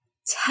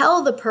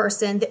tell the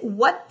person that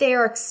what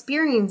they're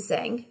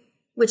experiencing,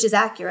 which is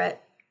accurate,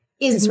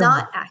 is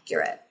not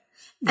accurate.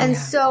 And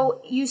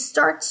so you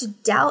start to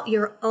doubt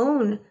your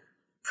own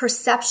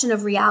perception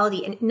of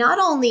reality. And not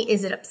only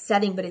is it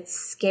upsetting, but it's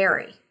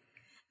scary.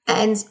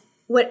 And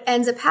what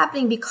ends up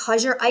happening,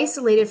 because you're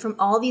isolated from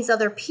all these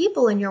other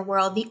people in your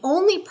world, the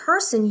only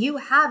person you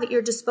have at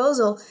your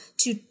disposal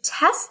to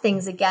test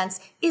things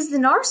against is the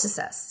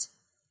narcissist.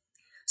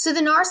 So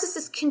the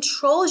narcissist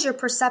controls your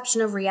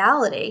perception of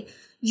reality.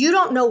 You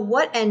don't know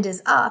what end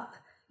is up.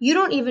 You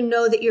don't even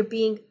know that you're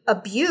being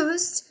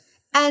abused.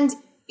 And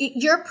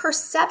your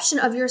perception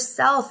of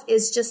yourself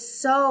is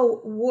just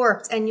so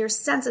warped and your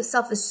sense of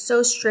self is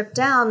so stripped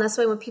down. That's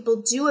why when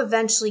people do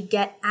eventually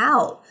get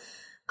out,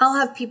 I'll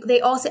have people,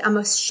 they all say, I'm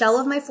a shell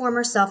of my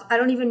former self. I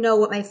don't even know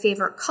what my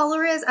favorite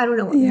color is. I don't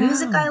know what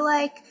music I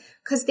like,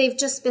 because they've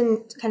just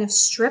been kind of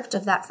stripped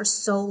of that for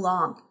so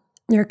long.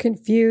 You're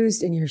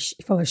confused and you're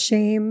full of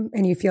shame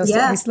and you feel so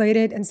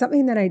isolated. And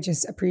something that I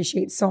just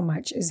appreciate so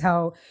much is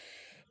how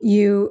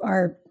you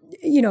are,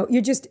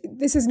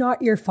 this is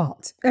not your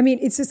fault. I mean,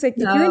 it's just like,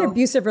 if you're in an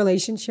abusive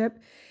relationship,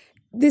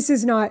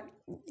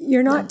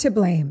 you're not to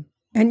blame.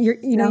 And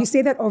you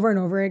say that over and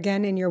over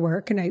again in your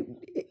work. And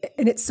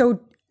it's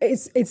so,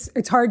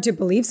 it's hard to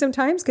believe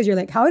sometimes, because you're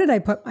like,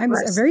 I'm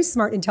a very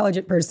smart,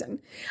 intelligent person.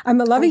 I'm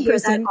a loving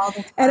person.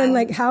 And I'm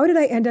like, how did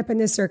I end up in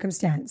this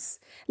circumstance?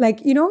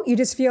 Like, you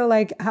just feel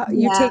like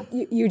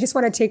you just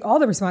want to take all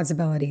the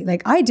responsibility.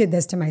 Like, I did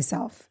this to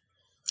myself.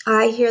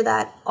 I hear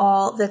that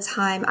all the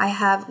time. I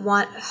have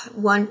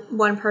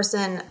one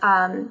person,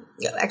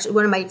 actually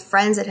one of my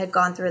friends that had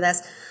gone through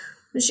this.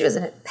 She was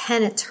a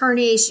Penn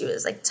attorney. She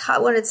was like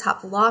one of the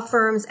top law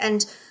firms.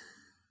 And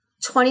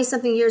 20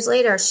 something years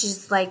later,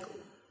 she's like,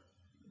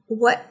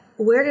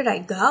 where did I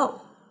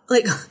go?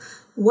 Like,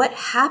 what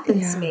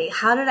happened to me?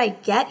 How did I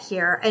get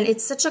here? And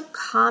it's such a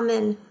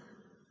common,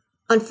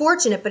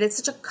 unfortunate, but it's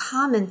such a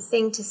common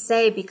thing to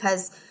say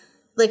because,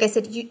 like I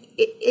said,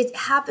 it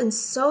happens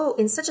so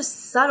in such a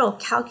subtle,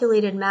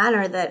 calculated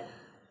manner that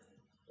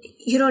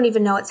you don't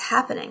even know it's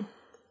happening.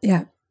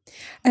 Yeah.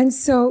 And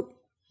so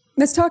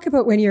let's talk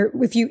about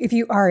if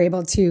you are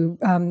able to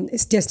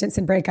distance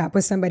and break up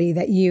with somebody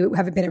that you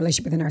haven't been in a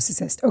relationship with a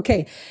narcissist.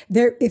 Okay.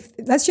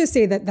 Let's just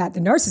say that the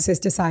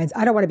narcissist decides,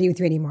 I don't want to be with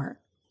you anymore.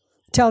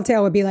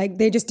 Telltale would be like,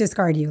 they just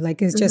discard you.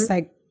 Like, it's just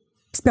like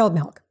spilled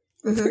milk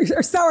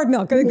or soured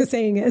milk. I think the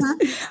saying is,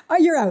 oh,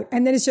 you're out.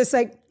 And then it's just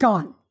like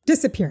gone,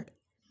 disappeared.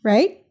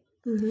 Right.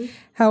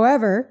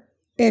 However,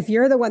 if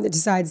you're the one that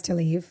decides to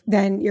leave,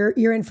 then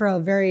you're in for a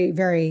very,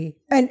 very,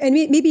 and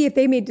maybe if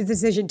they made the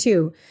decision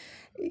too.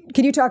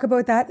 Can you talk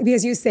about that?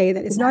 Because you say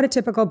that it's not a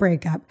typical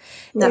breakup.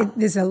 No.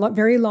 There's a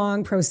very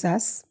long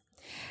process,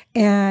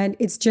 and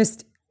it's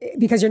just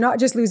because you're not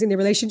just losing the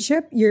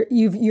relationship, you're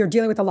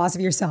dealing with the loss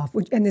of yourself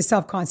and the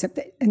self-concept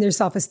and their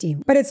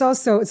self-esteem. But it's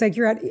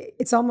like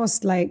it's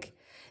almost like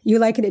you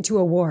liken it to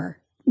a war,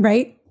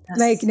 right? Yes.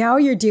 Like now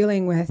you're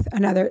dealing with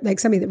another, like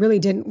somebody that really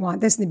didn't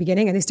want this in the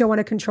beginning and they still want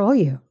to control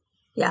you.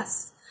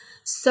 Yes.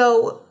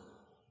 So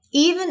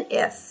even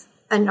if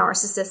a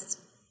narcissist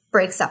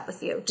breaks up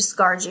with you,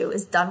 discards you,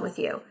 is done with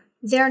you,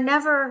 they're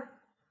never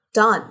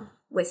done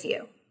with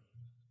you.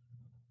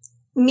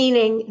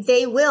 Meaning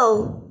they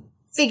will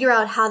figure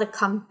out how to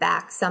come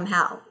back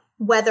somehow,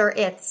 whether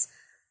it's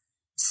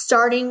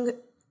starting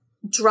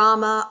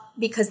drama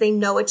because they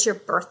know it's your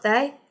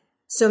birthday.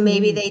 So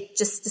maybe they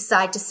just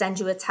decide to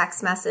send you a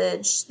text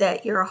message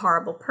that you're a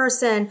horrible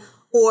person,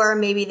 or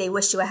maybe they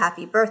wish you a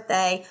happy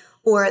birthday,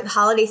 or the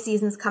holiday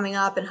season's coming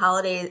up and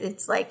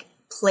it's like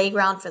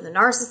playground for the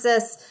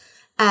narcissist.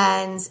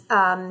 And,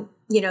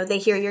 they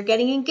hear you're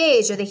getting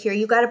engaged or they hear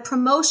you got a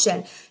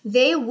promotion.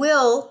 They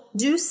will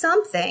do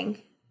something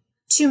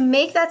to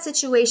make that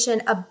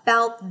situation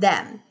about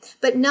them,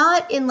 but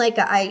not in like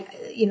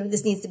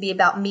this needs to be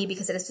about me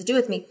because it has to do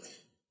with me.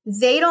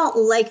 They don't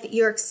like that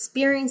you're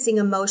experiencing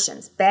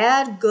emotions,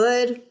 bad,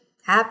 good,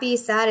 happy,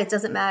 sad, it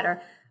doesn't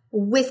matter,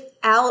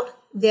 without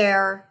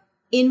their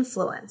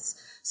influence.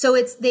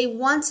 So they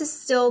want to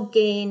still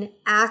gain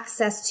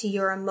access to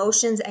your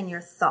emotions and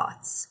your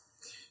thoughts.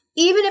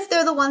 Even if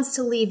they're the ones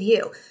to leave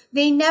you,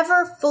 they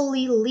never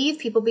fully leave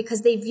people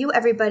because they view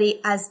everybody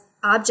as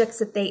objects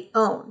that they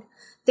own.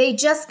 They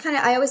just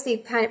I always say,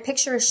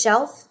 picture a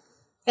shelf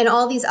and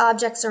all these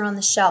objects are on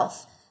the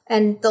shelf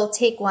and they'll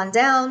take one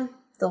down,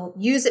 they'll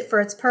use it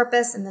for its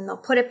purpose, and then they'll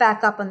put it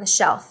back up on the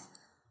shelf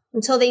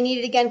until they need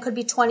it again, could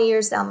be 20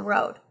 years down the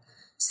road.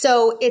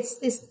 So it's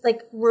this like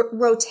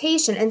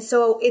rotation. And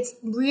so it's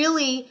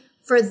really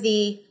for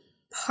the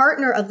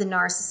partner of the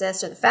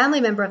narcissist or the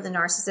family member of the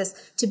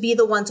narcissist to be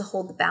the one to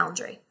hold the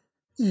boundary.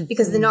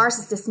 Because the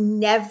narcissist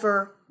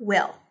never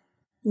will.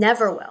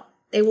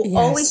 They will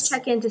always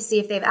check in to see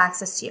if they have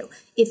access to you.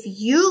 If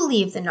you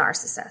leave the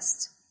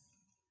narcissist,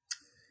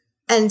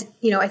 and,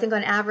 I think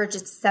on average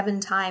it's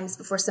 7 times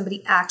before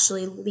somebody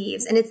actually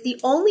leaves. And it's the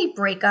only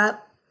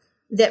breakup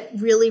that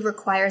really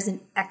requires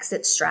an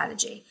exit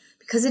strategy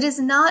because it is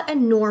not a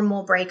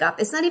normal breakup.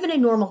 It's not even a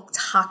normal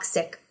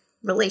toxic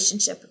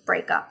relationship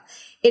breakup.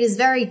 It is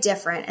very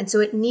different. And so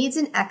it needs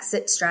an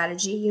exit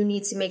strategy. You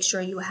need to make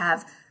sure you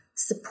have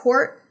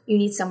support. You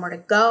need somewhere to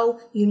go.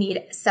 You need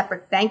a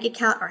separate bank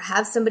account or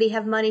have somebody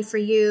have money for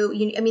you.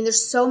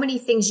 There's so many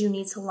things you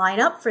need to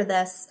line up for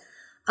this.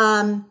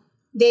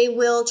 They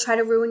will try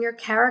to ruin your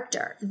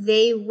character.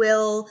 They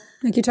will...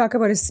 Like you talk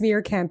about a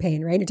smear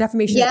campaign, right? A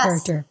defamation of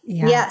character.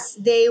 Yeah. Yes.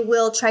 They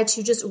will try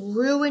to just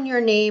ruin your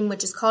name,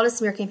 which is called a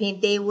smear campaign.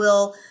 They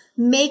will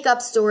make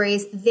up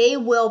stories. They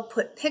will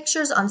put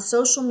pictures on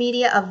social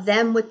media of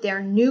them with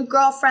their new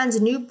girlfriends,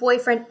 new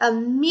boyfriend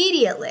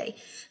immediately.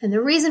 And the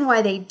reason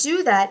why they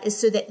do that is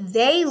so that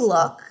they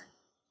look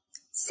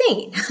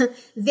sane.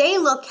 They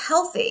look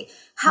healthy.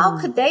 How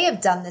could they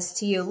have done this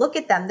to you? Look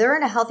at them. They're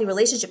in a healthy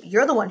relationship.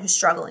 You're the one who's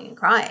struggling and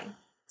crying.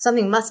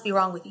 Something must be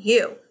wrong with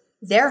you.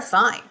 They're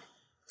fine.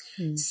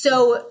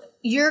 So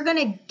you're going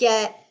to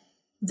get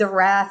the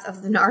wrath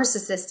of the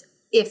narcissist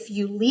if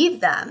you leave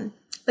them.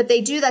 But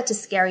they do that to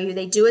scare you.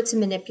 They do it to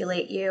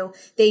manipulate you.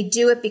 They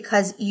do it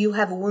because you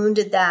have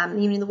wounded them.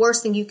 The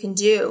worst thing you can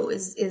do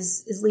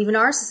is leave a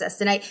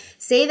narcissist. And I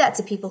say that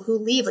to people who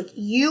leave, like,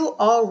 you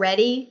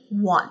already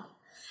won.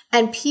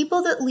 And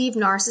people that leave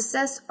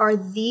narcissists are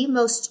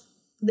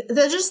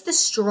they're just the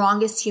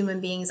strongest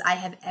human beings I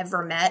have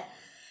ever met.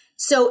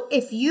 So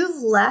if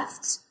you've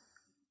left,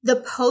 the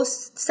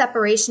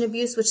post-separation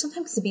abuse, which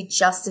sometimes can be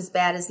just as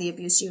bad as the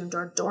abuse you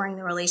endured during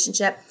the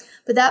relationship,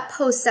 but that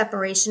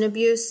post-separation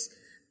abuse,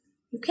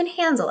 you can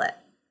handle it.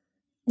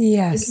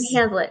 Yes. You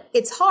can handle it.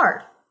 It's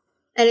hard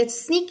and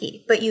it's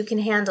sneaky, but you can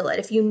handle it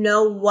if you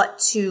know what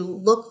to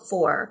look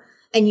for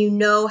and you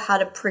know how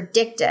to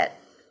predict it.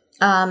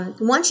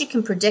 Once you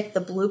can predict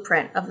the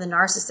blueprint of the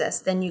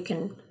narcissist, then you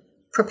can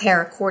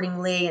prepare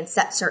accordingly and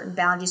set certain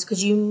boundaries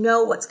because you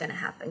know what's going to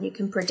happen. You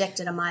can predict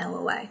it a mile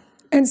away.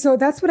 And so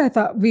that's what I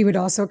thought we would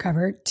also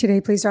cover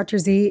today, please, Dr.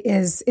 Z,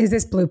 is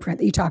this blueprint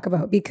that you talk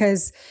about,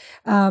 because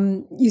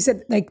you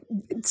said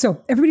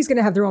so everybody's going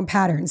to have their own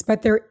patterns,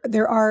 but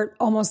there are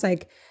almost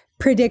like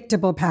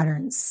predictable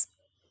patterns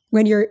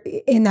when you're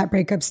in that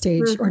breakup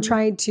stage or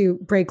trying to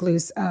break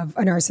loose of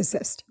a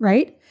narcissist,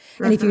 right?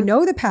 And if you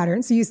know the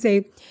pattern, so you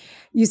say,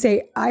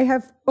 I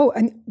have,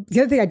 and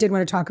the other thing I did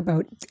want to talk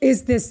about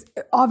is this,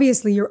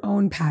 obviously your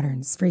own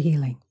patterns for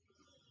healing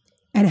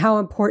and how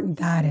important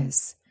that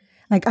is.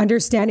 Like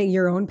understanding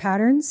your own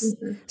patterns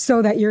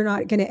so that you're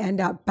not going to end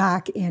up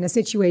back in a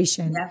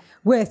situation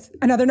with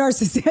another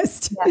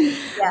narcissist,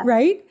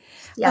 right?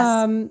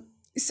 Yes.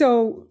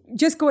 So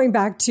just going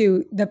back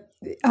to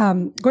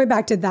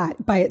that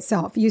by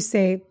itself, you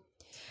say,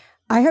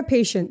 I have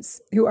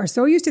patients who are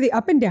so used to the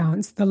up and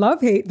downs, the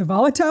love, hate, the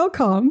volatile,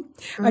 calm,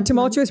 a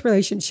tumultuous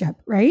relationship,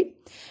 right?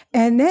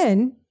 And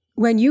then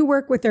when you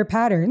work with their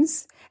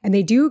patterns and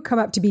they do come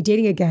up to be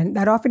dating again,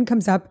 that often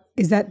comes up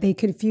is that they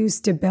confuse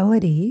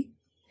stability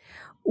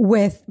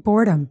with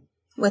boredom.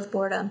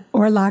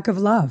 Or lack of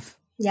love.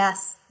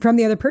 Yes. From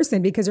the other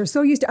person, because they're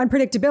so used to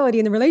unpredictability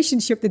in the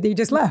relationship that they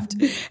just left.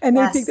 And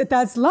they think that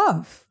that's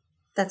love.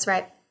 That's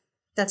right.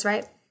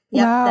 Yep.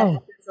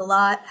 Wow.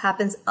 That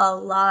happens a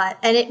lot.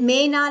 And it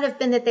may not have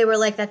been that they were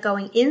like that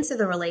going into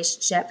the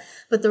relationship,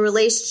 but the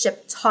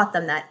relationship taught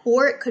them that.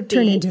 Or it could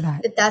be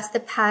that that's the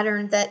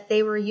pattern that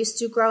they were used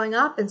to growing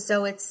up. And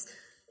so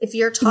if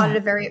you're taught at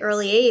a very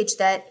early age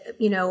that,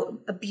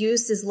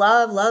 abuse is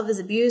love, love is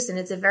abuse, and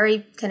it's a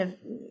very kind of,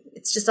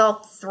 it's just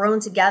all thrown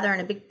together in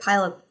a big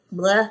pile of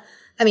blah.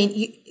 I mean,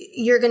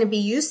 you're going to be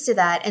used to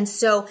that. And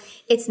so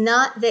it's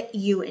not that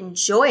you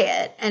enjoy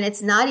it, and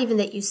it's not even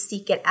that you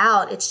seek it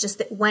out. It's just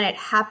that when it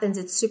happens,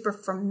 it's super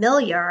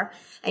familiar,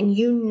 and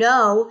you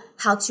know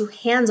how to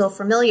handle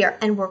familiar,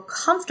 and we're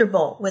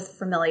comfortable with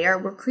familiar.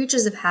 We're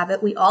creatures of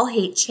habit. We all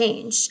hate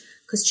change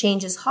because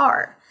change is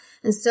hard.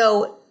 And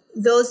so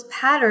those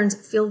patterns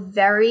feel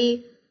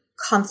very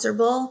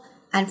comfortable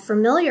and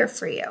familiar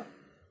for you.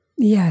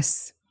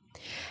 Yes.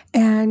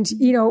 And,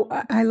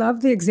 I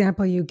love the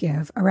example you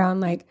give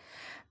around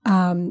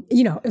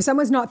if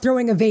someone's not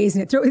throwing a vase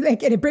and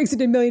it breaks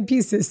into a million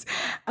pieces,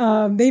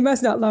 they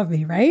must not love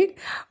me, right?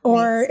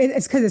 Or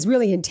it's because it's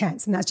really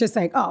intense. And that's just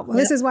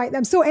this is why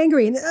I'm so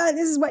angry. And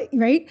this is why,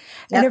 right?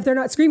 Yep. And if they're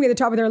not screaming at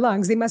the top of their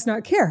lungs, they must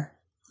not care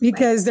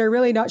because they're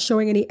really not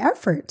showing any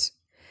effort.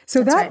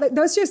 So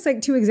those just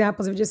two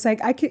examples of just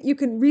you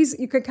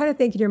could kind of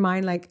think in your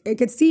mind, I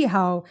could see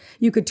how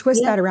you could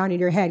twist that around in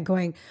your head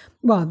going,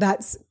 well,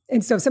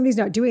 and so if somebody's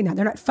not doing that,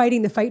 they're not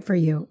fighting the fight for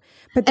you.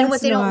 And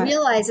what they don't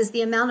realize is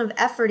the amount of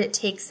effort it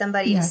takes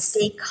somebody to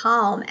stay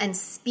calm and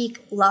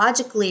speak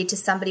logically to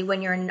somebody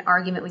when you're in an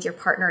argument with your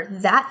partner.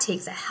 That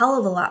takes a hell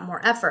of a lot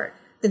more effort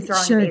than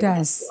throwing a baby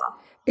against the wall.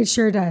 It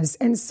sure does.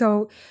 And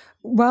so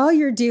while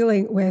you're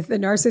dealing with the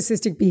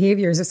narcissistic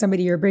behaviors of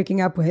somebody you're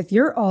breaking up with,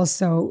 you're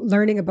also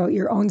learning about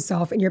your own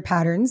self and your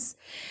patterns.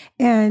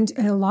 And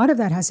a lot of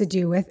that has to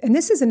do with, and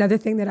this is another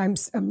thing that I'm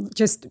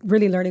just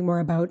really learning more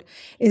about,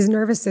 is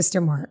nervous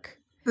system work.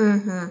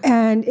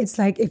 And it's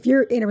if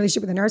you're in a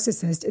relationship with a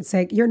narcissist, it's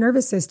your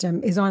nervous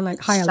system is on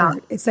high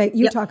alert. It's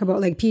you talk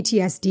about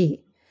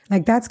PTSD.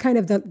 That's kind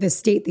of the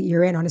state that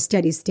you're in on a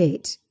steady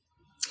state.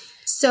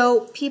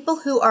 So people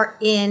who are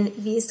in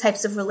these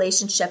types of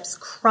relationships,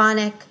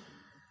 chronic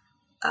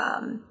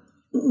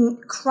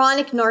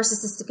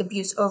narcissistic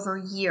abuse over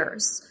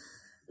years,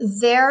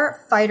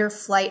 their fight or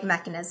flight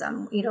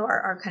mechanism,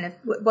 are kind of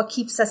what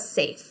keeps us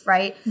safe,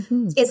 right?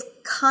 Is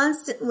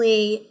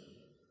constantly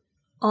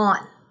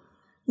on,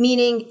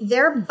 meaning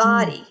their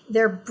body,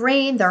 their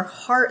brain, their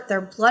heart,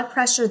 their blood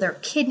pressure, their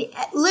kidney,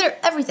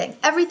 literally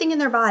everything in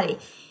their body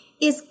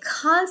is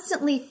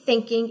constantly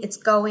thinking it's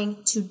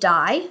going to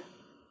die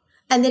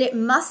and that it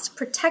must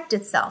protect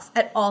itself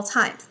at all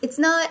times. It's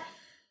not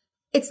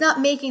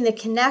making the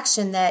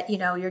connection that,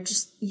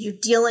 you're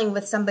dealing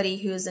with somebody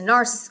who's a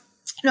narcissist,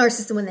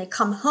 and when they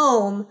come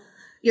home,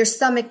 your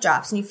stomach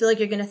drops and you feel like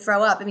you're going to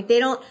throw up. I mean,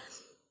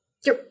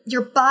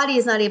 your body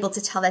is not able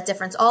to tell that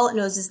difference. All it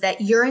knows is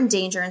that you're in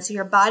danger. And so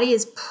your body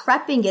is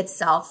prepping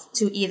itself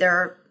to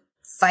either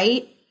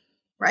fight,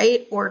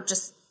 right? Or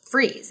just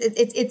freeze.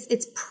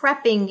 It's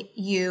prepping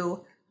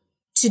you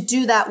to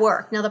do that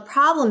work. Now, the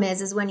problem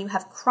is when you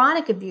have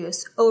chronic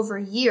abuse over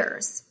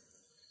years,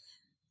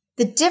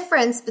 the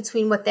difference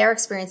between what they're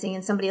experiencing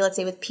and somebody, let's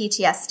say, with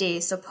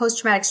PTSD, so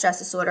post-traumatic stress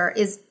disorder,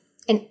 is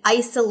an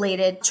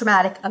isolated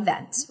traumatic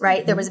event,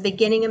 right? There was a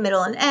beginning, a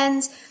middle, and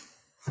end.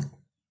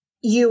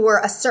 You were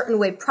a certain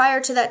way prior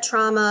to that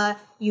trauma.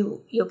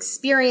 You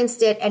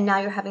experienced it, and now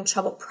you're having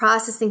trouble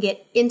processing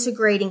it,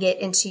 integrating it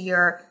into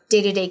your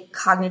day-to-day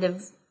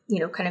cognitive,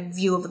 kind of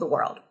view of the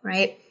world,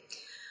 right?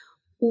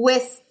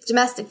 With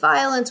domestic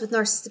violence, with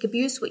narcissistic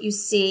abuse, what you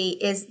see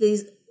is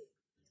these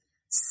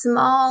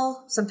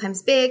small,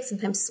 sometimes big,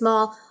 sometimes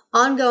small,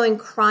 ongoing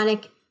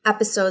chronic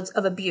episodes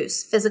of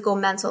abuse, physical,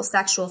 mental,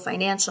 sexual,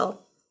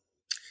 financial.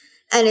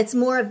 And it's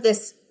more of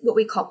this what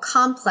we call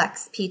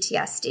complex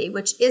PTSD,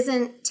 which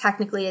isn't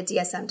technically a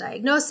DSM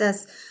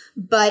diagnosis,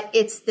 but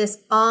it's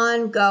this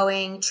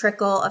ongoing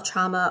trickle of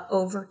trauma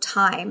over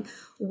time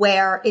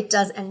where it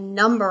does a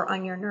number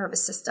on your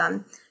nervous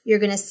system. You're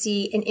going to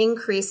see an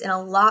increase in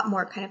a lot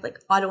more kind of like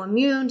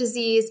autoimmune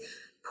disease,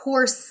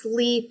 poor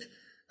sleep,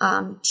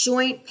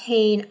 joint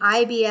pain,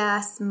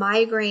 IBS,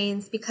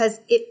 migraines, because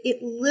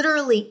it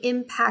literally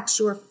impacts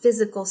your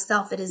physical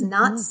self. It is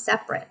not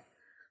separate.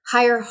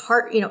 Higher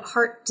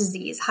heart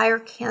disease, higher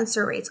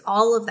cancer rates,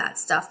 all of that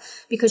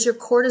stuff, because your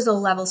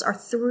cortisol levels are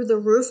through the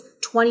roof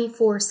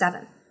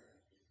 24/7.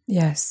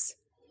 Yes.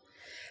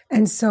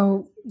 And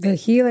so the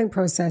healing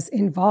process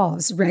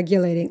involves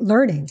regulating,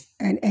 learning,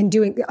 and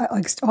doing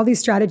like all these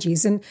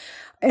strategies. And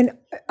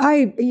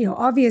I,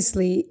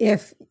 obviously,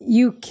 if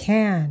you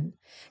can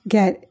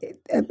get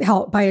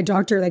help by a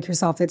doctor like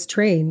yourself that's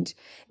trained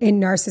in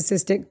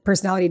narcissistic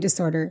personality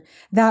disorder,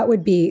 that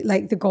would be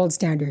like the gold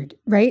standard,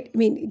 right? I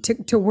mean,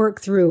 to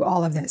work through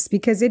all of this,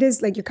 because it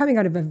is like you're coming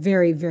out of a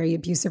very, very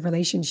abusive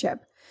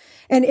relationship.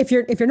 And if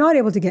you're not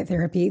able to get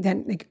therapy,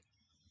 then like,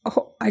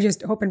 I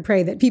just hope and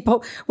pray that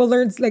people will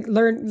learn through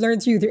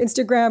their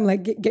Instagram,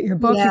 like get your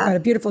book. Yeah. You've got a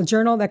beautiful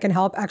journal that can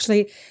help.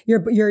 Actually,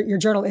 your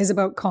journal is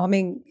about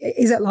calming.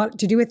 Is it a lot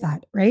to do with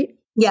that, right?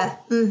 Yeah.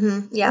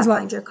 Mm-hmm. Yeah.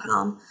 Find your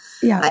calm.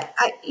 Yeah.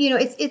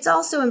 It's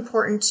also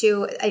important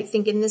too, I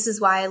think, and this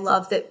is why I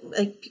love that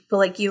like people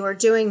like you are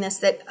doing this,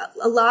 that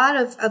a lot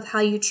of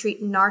how you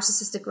treat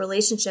narcissistic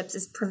relationships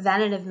is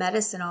preventative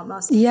medicine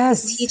almost.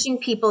 Yes. It's teaching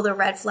people the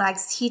red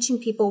flags, teaching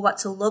people what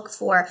to look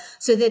for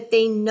so that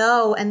they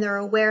know and they're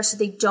aware so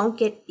they don't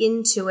get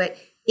into it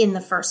in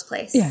the first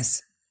place.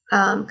 Yes.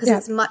 Because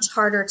it's much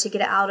harder to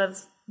get out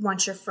of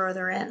once you're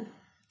further in.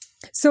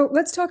 So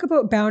let's talk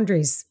about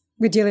boundaries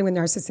with dealing with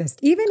narcissists.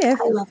 Even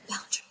if I love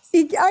boundaries.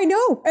 I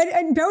know,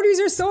 and boundaries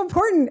are so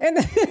important, and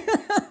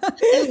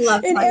I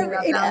love talking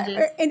about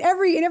boundaries in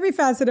every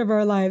facet of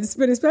our lives,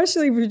 but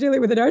especially if you're dealing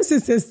with a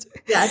narcissist.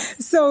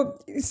 Yes.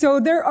 So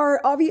there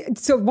are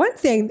obvious. So one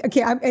thing,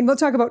 and we'll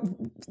talk about.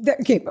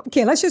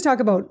 Let's just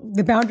talk about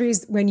the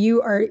boundaries when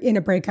you are in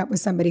a breakup with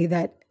somebody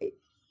that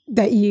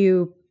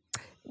you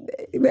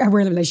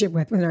were in a relationship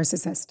with a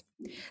narcissist.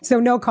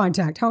 So no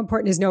contact. How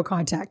important is no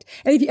contact?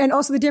 And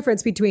also the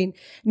difference between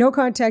no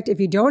contact if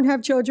you don't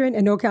have children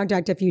and no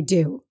contact if you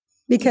do.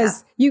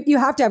 Because you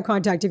have to have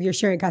contact if you're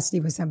sharing custody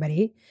with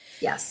somebody.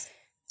 Yes.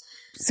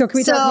 So can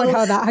we talk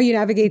about how you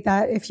navigate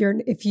that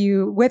if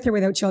you with or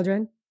without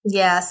children?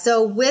 Yeah.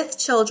 So with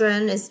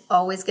children is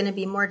always going to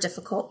be more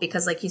difficult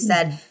because like you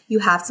said, you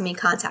have to make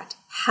contact.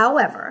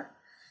 However,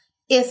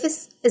 if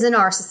this is a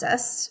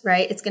narcissist,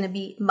 right, it's going to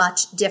be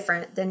much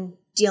different than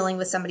dealing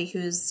with somebody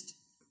who's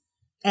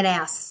an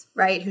ass,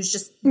 right? Who's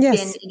just been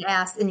an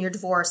ass in your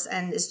divorce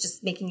and is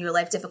just making your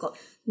life difficult.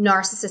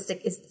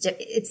 Narcissistic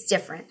it's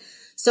different.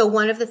 So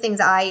one of the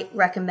things I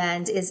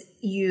recommend is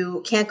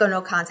you can't go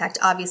no contact,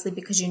 obviously,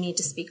 because you need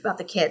to speak about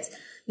the kids.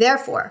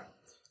 Therefore,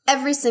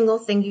 every single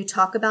thing you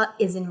talk about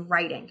is in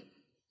writing,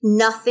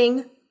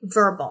 nothing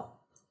verbal.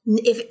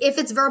 If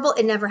it's verbal,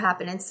 it never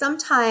happened. And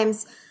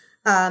sometimes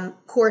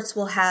courts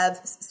will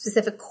have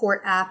specific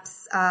court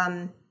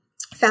apps.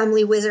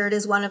 Family Wizard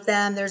is one of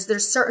them.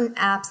 There's certain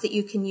apps that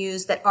you can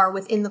use that are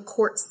within the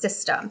court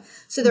system.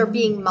 So they're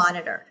being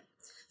monitored.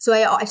 So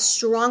I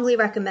strongly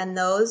recommend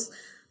those.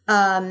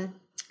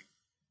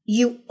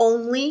 You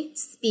only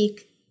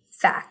speak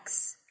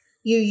facts.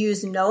 You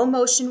use no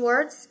emotion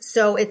words.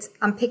 So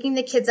I'm picking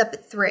the kids up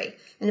at 3.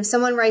 And if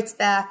someone writes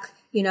back,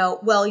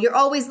 well, you're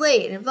always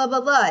late and blah,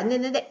 blah, blah. And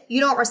then you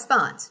don't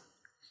respond.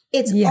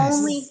 It's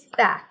only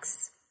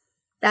facts.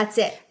 That's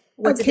it.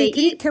 What did they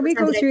eat? Can we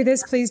go through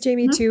this, please,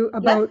 Jaime, too,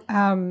 about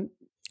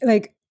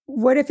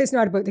what if it's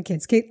not about the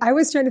kids? Okay, I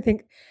was trying to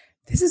think,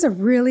 this is a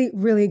really,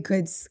 really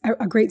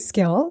a great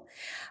skill.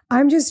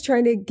 I'm just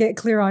trying to get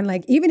clear on,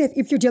 like, even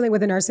if you're dealing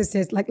with a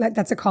narcissist, like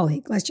that's a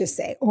colleague, let's just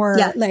say, or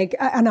like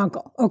an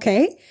uncle,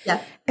 okay?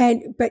 Yeah.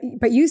 And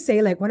but you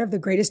say like one of the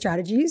greatest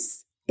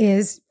strategies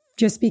is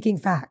just speaking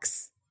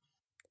facts.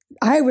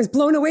 I was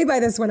blown away by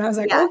this one. I was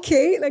like,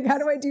 okay, like how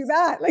do I do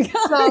that? Like,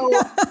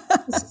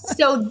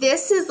 so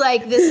this is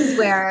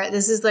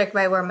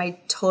where my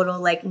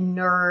total like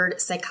nerd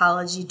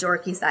psychology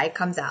dorky side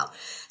comes out.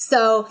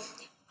 So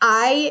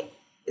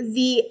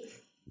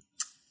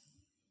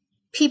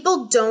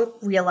people don't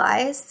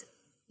realize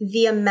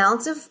the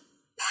amount of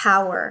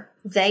power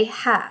they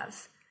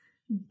have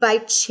by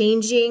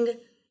changing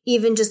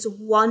even just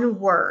one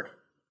word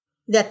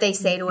that they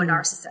say to a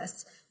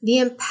narcissist. The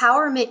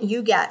empowerment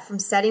you get from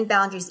setting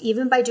boundaries,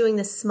 even by doing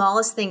the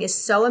smallest thing, is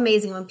so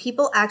amazing. When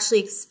people actually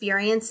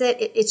experience it,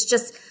 it's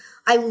just,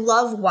 I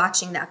love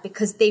watching that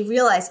because they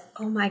realize,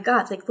 oh my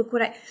God, like look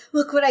what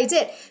I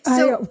did.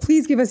 So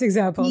please give us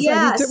examples.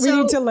 Yeah, we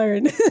need to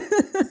learn.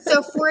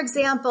 So for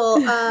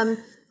example,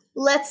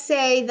 let's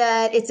say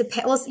that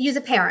let's use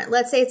a parent.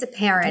 Let's say it's a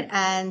parent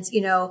and,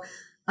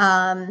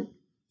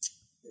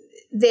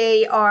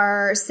 they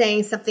are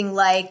saying something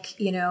like,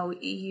 you know,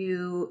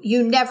 you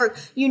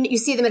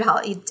see them at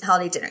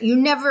holiday dinner.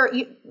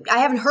 I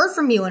haven't heard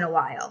from you in a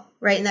while,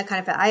 right? And that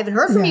kind of, I haven't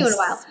heard from you in a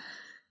while.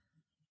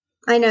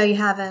 I know you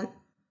haven't.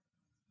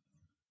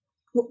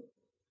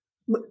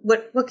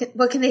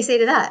 What can they say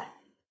to that?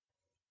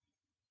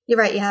 You're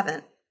right, you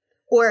haven't.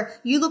 Or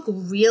you look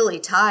really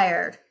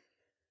tired.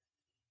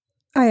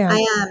 I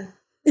am.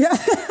 Yeah.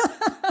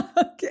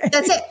 Okay.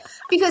 That's it.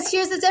 Because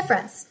here's the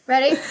difference.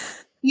 Ready?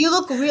 You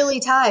look really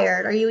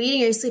tired. Are you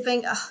eating? Are you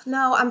sleeping? Oh,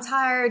 no, I'm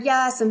tired.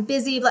 Yes, I'm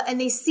busy.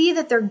 And they see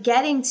that they're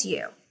getting to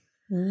you.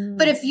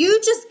 But if you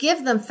just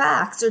give them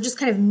facts or just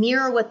kind of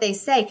mirror what they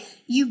say,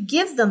 you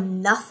give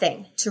them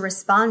nothing to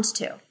respond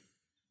to.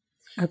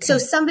 Okay. So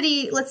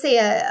somebody, let's say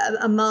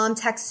a mom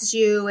texts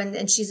you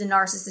and she's a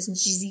narcissist and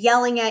she's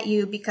yelling at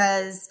you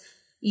because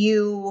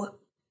you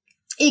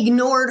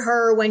ignored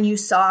her when you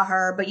saw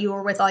her, but you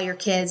were with all your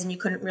kids and you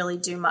couldn't really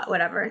do much,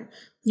 whatever.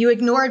 You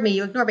ignored me.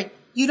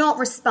 You don't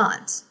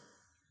respond.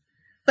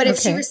 But if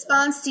she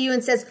responds to you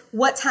and says,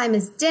 what time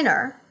is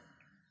dinner?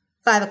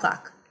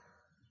 5:00.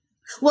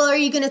 Well, are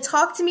you going to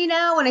talk to me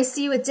now when I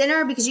see you at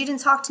dinner because you didn't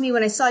talk to me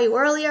when I saw you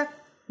earlier?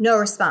 No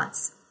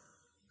response.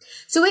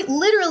 So it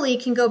literally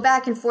can go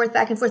back and forth,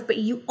 but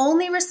you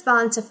only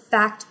respond to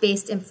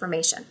fact-based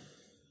information.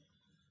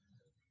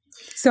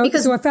 So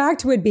a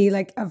fact would be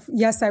like,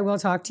 yes, I will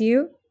talk to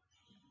you.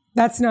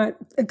 That's not,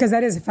 because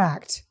that is a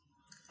fact.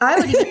 I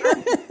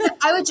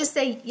would just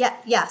say,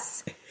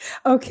 yes.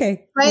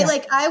 Okay. Right? Yeah.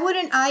 Like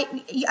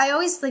I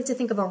always like to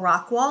think of a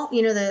rock wall,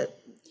 you know,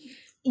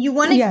 you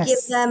want to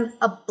give them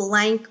a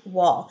blank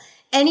wall.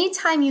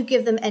 Anytime you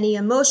give them any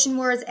emotion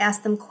words,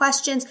 ask them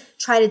questions,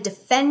 try to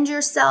defend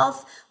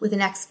yourself with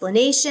an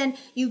explanation,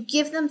 you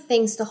give them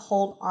things to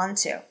hold on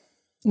to.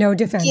 No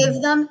defending.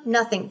 Give them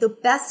nothing. The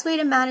best way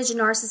to manage a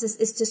narcissist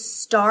is to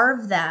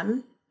starve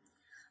them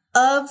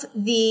of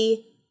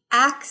the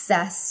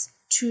access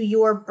to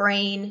your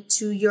brain,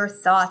 to your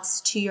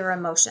thoughts, to your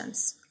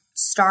emotions.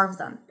 Starve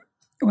them.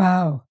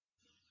 Wow.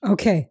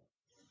 Okay.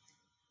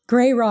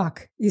 Gray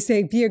rock. You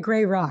say be a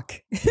gray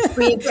rock.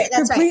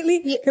 That's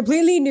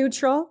completely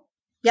neutral.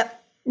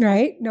 Yep.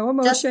 Right? No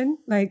emotion.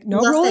 Like no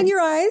rolling your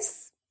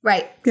eyes.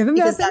 Right. Give them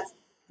nothing.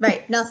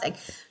 Right. Nothing.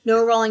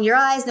 No rolling your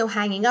eyes. No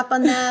hanging up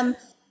on them.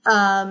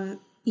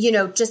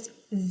 Just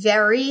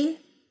very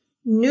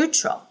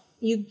neutral.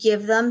 You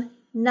give them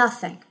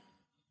nothing.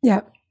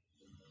 Yeah.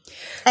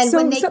 And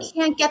when they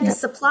can't get the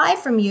supply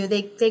from you,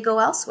 they go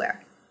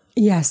elsewhere.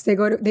 Yes.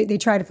 They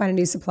try to find a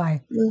new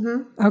supply.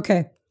 Mm-hmm.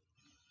 Okay.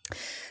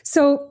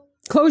 So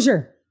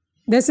closure.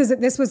 This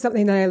was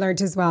something that I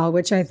learned as well,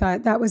 which I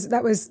thought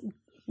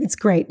it's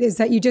great, is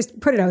that you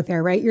just put it out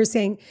there, right? You're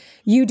saying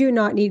you do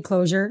not need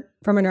closure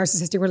from a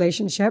narcissistic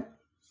relationship,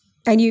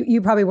 and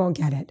you probably won't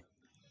get it,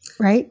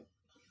 right?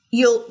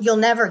 You'll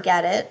never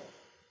get it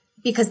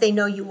because they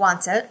know you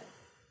want it.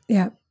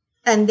 Yeah.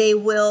 And they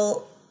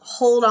will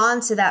hold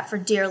on to that for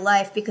dear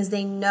life because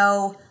they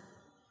know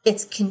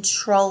it's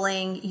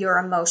controlling your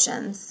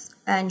emotions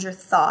and your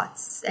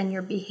thoughts and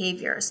your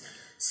behaviors.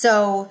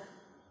 So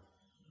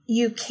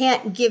you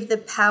can't give the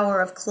power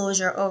of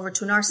closure over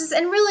to a narcissist,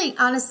 and really,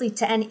 honestly,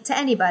 to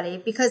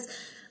anybody, because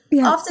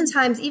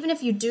oftentimes, even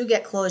if you do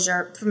get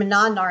closure from a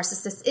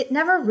non-narcissist, it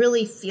never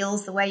really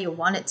feels the way you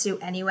want it to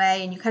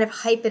anyway, and you kind of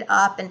hype it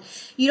up, and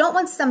you don't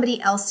want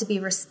somebody else to be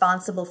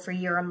responsible for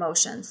your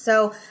emotions.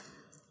 So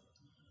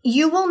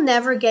you will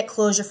never get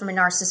closure from a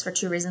narcissist for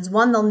two reasons.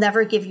 One, they'll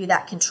never give you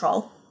that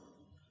control.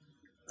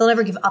 They'll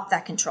never give up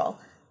that control.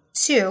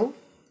 Two,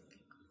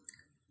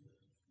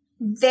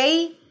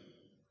 they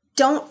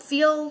don't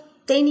feel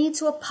they need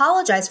to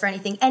apologize for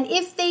anything. And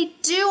if they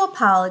do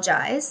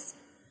apologize,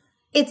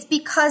 it's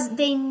because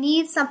they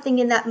need something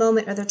in that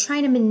moment, or they're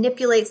trying to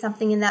manipulate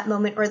something in that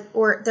moment,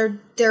 or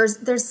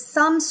there's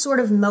some sort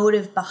of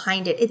motive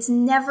behind it. It's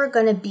never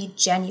going to be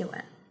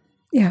genuine.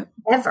 Yeah.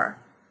 Ever.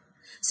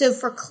 So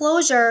for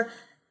closure,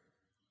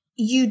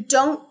 you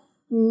don't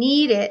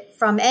need it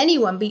from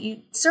anyone, but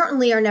you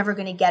certainly are never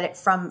going to get it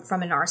from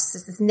a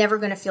narcissist. It's never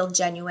going to feel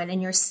genuine,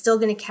 and you're still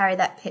going to carry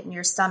that pit in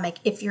your stomach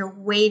if you're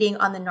waiting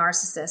on the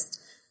narcissist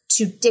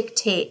to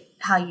dictate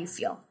how you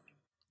feel.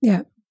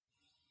 Yeah.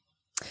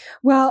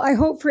 Well, I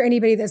hope for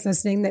anybody that's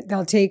listening that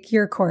they'll take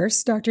your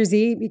course, Dr.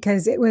 Z,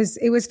 because it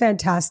was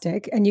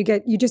fantastic, and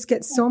you just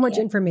get so much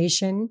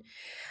information.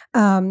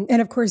 And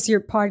of course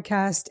your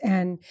podcast,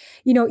 and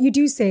you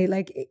do say,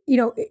 like,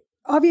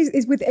 obvious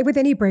is with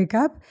any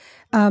breakup,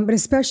 but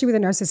especially with a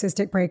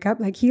narcissistic breakup,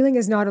 like, healing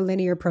is not a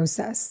linear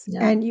process.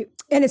 Yeah. And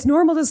it's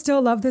normal to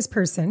still love this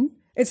person.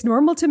 It's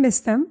normal to miss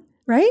them,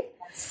 right?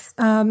 Yes.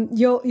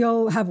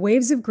 You'll have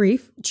waves of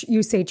grief.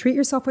 You say, treat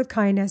yourself with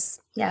kindness.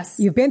 Yes.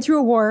 You've been through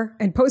a war,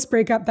 and post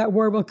breakup, that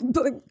war will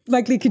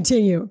likely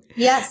continue.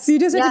 Yes. So you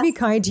just have to be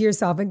kind to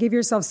yourself and give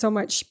yourself so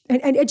much,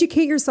 and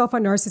educate yourself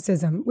on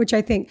narcissism, which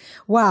I think,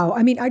 wow.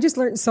 I mean, I just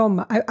learned so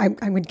much. I'm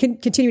going to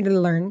continue to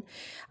learn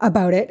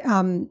about it.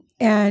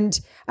 And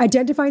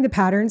identifying the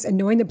patterns and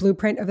knowing the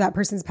blueprint of that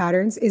person's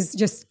patterns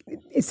it's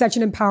such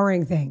an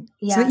empowering thing.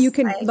 Yes, so that you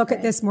can look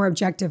at this more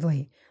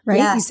objectively, right?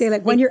 Yes. You say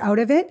like when you're out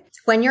of it.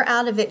 When you're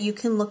out of it, you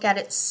can look at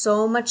it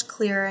so much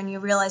clearer and you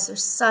realize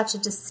there's such a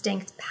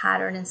distinct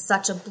pattern and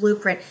such a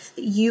blueprint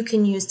that you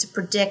can use to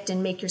predict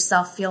and make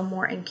yourself feel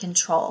more in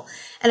control.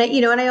 And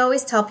I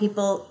always tell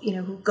people,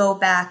 who go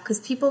back, because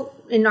people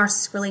in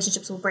narcissistic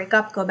relationships will break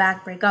up, go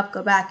back, break up,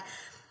 go back.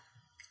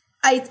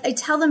 I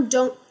tell them,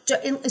 don't,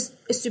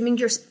 assuming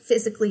you're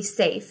physically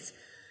safe,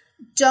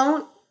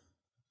 don't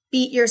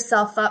beat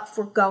yourself up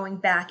for going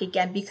back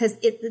again, because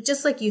it,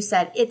 just like you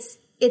said, it's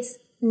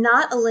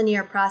not a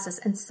linear process.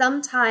 And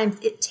sometimes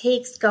it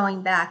takes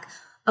going back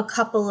a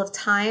couple of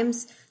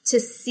times to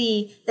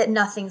see that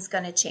nothing's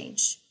going to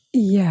change.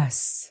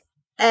 Yes.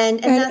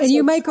 And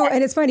you might go,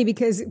 and it's funny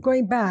because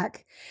going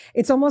back,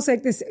 it's almost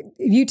like this,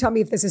 you tell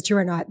me if this is true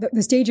or not,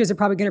 the stages are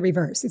probably going to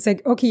reverse. It's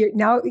like, okay,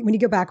 now when you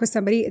go back with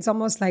somebody, it's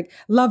almost like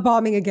love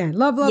bombing again,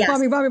 love, yes.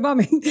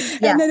 bombing.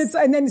 Yes.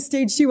 And then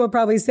stage 2 will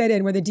probably set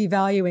in where the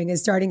devaluing is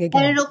starting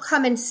again. And it'll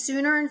come in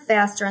sooner and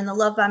faster. And the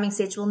love bombing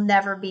stage will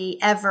never be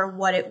ever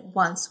what it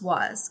once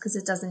was, because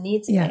it doesn't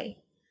need to be.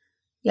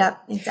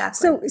 Yep,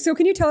 exactly. So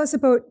can you tell us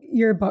about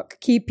your book,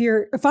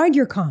 Find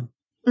Your Calm?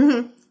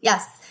 Mm-hmm.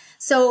 Yes.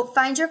 So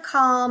Find Your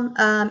Calm,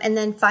 and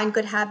then Find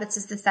Good Habits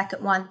is the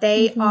second one.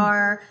 They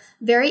are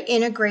very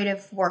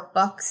integrative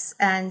workbooks,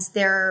 and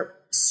they're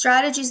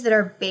strategies that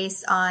are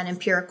based on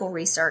empirical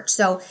research.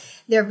 So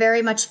they're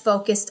very much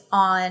focused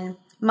on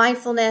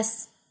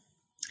mindfulness,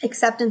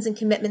 acceptance and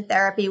commitment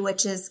therapy,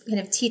 which is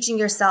kind of teaching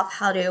yourself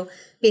how to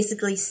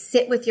basically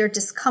sit with your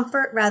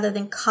discomfort rather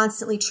than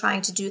constantly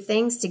trying to do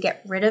things to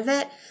get rid of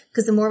it.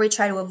 Because the more we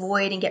try to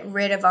avoid and get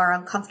rid of our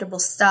uncomfortable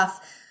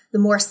stuff, the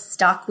more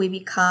stuck we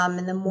become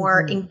and the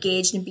more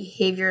engaged in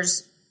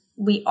behaviors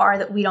we are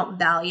that we don't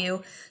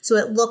value. So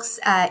it looks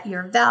at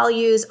your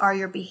values. Are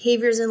your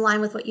behaviors in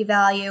line with what you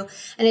value?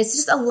 And it's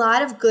just a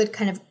lot of good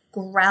kind of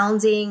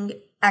grounding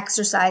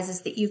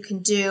exercises that you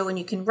can do, and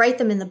you can write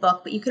them in the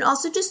book, but you can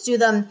also just do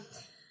them.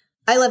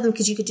 I love them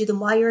because you could do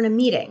them while you're in a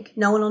meeting.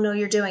 No one will know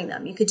you're doing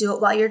them. You could do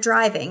it while you're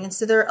driving. And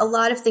so there are a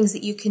lot of things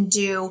that you can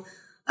do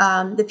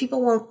that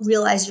people won't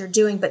realize you're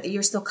doing, but that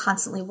you're still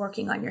constantly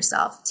working on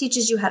yourself. It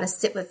teaches you how to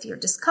sit with your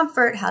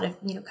discomfort, how to,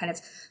 kind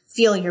of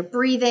feel your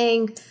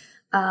breathing.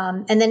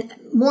 And then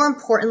more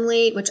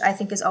importantly, which I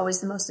think is always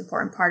the most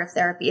important part of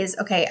therapy, is,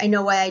 okay, I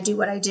know why I do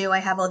what I do. I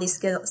have all these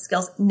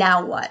skills.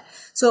 Now what?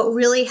 So it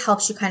really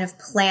helps you kind of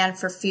plan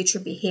for future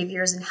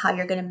behaviors and how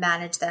you're going to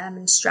manage them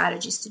and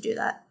strategies to do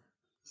that.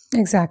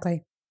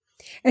 Exactly.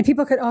 And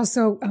people could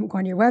also go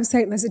on your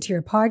website, listen to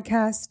your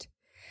podcast.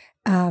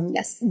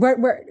 Yes.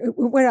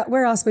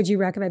 Where else would you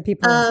recommend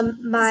people?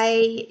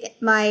 My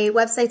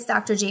website's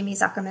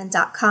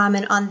drjaimezuckerman.com,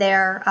 and on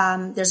there,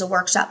 there's a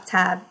workshop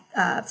tab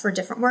for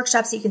different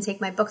workshops. You can take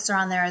my books are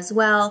on there as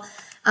well.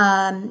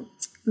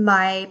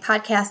 My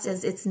podcast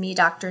is It's Me,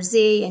 Dr.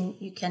 Z, and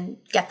you can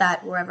get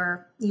that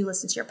wherever you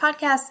listen to your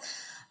podcasts.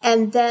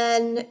 And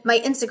then my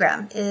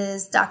Instagram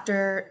is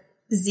Dr.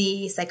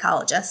 Z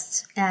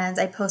Psychologist, and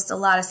I post a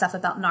lot of stuff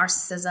about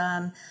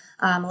narcissism,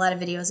 a lot of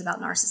videos about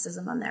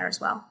narcissism on there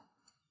as well.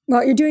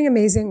 Well, you're doing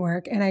amazing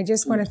work, and I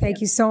just want to thank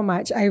you so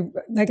much.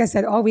 Like I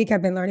said, all week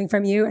I've been learning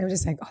from you, and I'm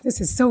just like, oh,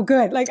 this is so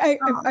good. Like I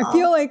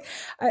feel like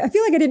I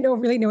didn't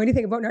really know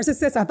anything about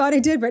narcissists. I thought I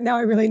did, but now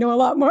I really know a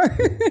lot more.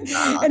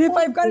 And if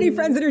I've got any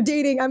friends that are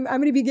dating, I'm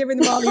going to be giving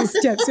them all these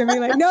tips and be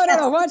like, no,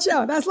 watch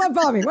out. That's love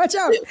bombing. Watch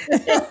out.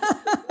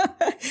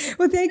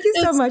 Well, thank you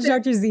so much,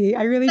 Dr. Z.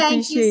 I really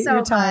appreciate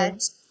your time.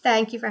 Much.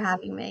 Thank you for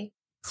having me.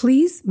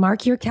 Please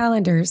mark your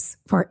calendars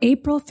for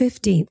April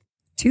 15th,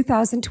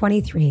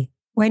 2023.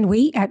 When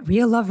we at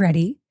Real Love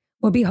Ready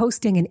will be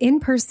hosting an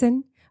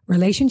in-person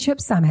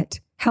relationship summit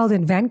held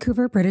in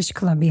Vancouver, British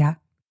Columbia,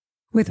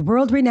 with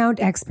world-renowned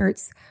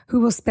experts who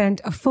will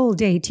spend a full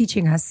day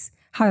teaching us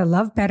how to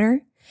love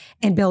better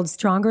and build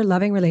stronger,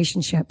 loving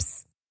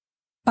relationships.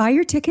 Buy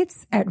your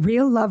tickets at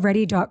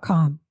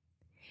realloveready.com.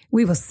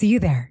 We will see you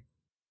there.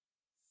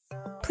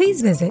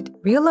 Please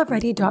visit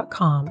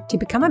realloveready.com to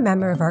become a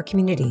member of our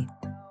community.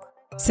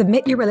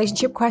 Submit your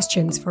relationship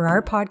questions for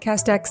our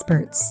podcast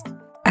experts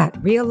at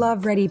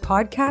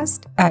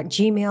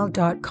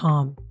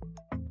reallovereadypodcast@gmail.com.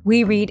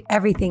 We read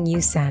everything you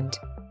send.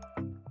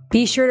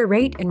 Be sure to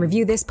rate and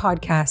review this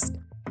podcast.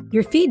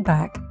 Your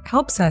feedback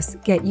helps us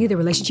get you the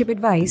relationship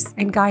advice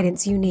and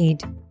guidance you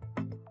need.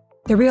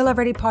 The Real Love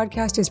Ready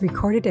podcast is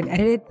recorded and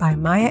edited by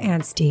Maya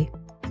Anstey.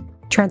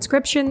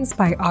 Transcriptions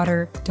by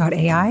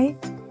Otter.ai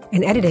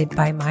and edited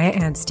by Maya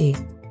Anstey.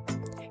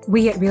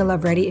 We at Real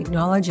Love Ready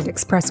acknowledge and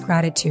express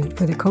gratitude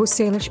for the Coast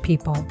Salish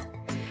people,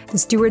 the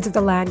stewards of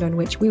the land on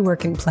which we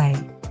work and play,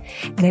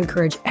 and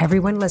encourage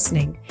everyone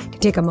listening to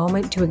take a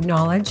moment to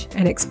acknowledge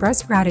and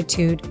express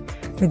gratitude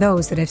for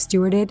those that have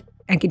stewarded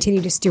and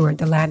continue to steward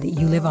the land that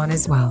you live on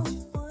as well.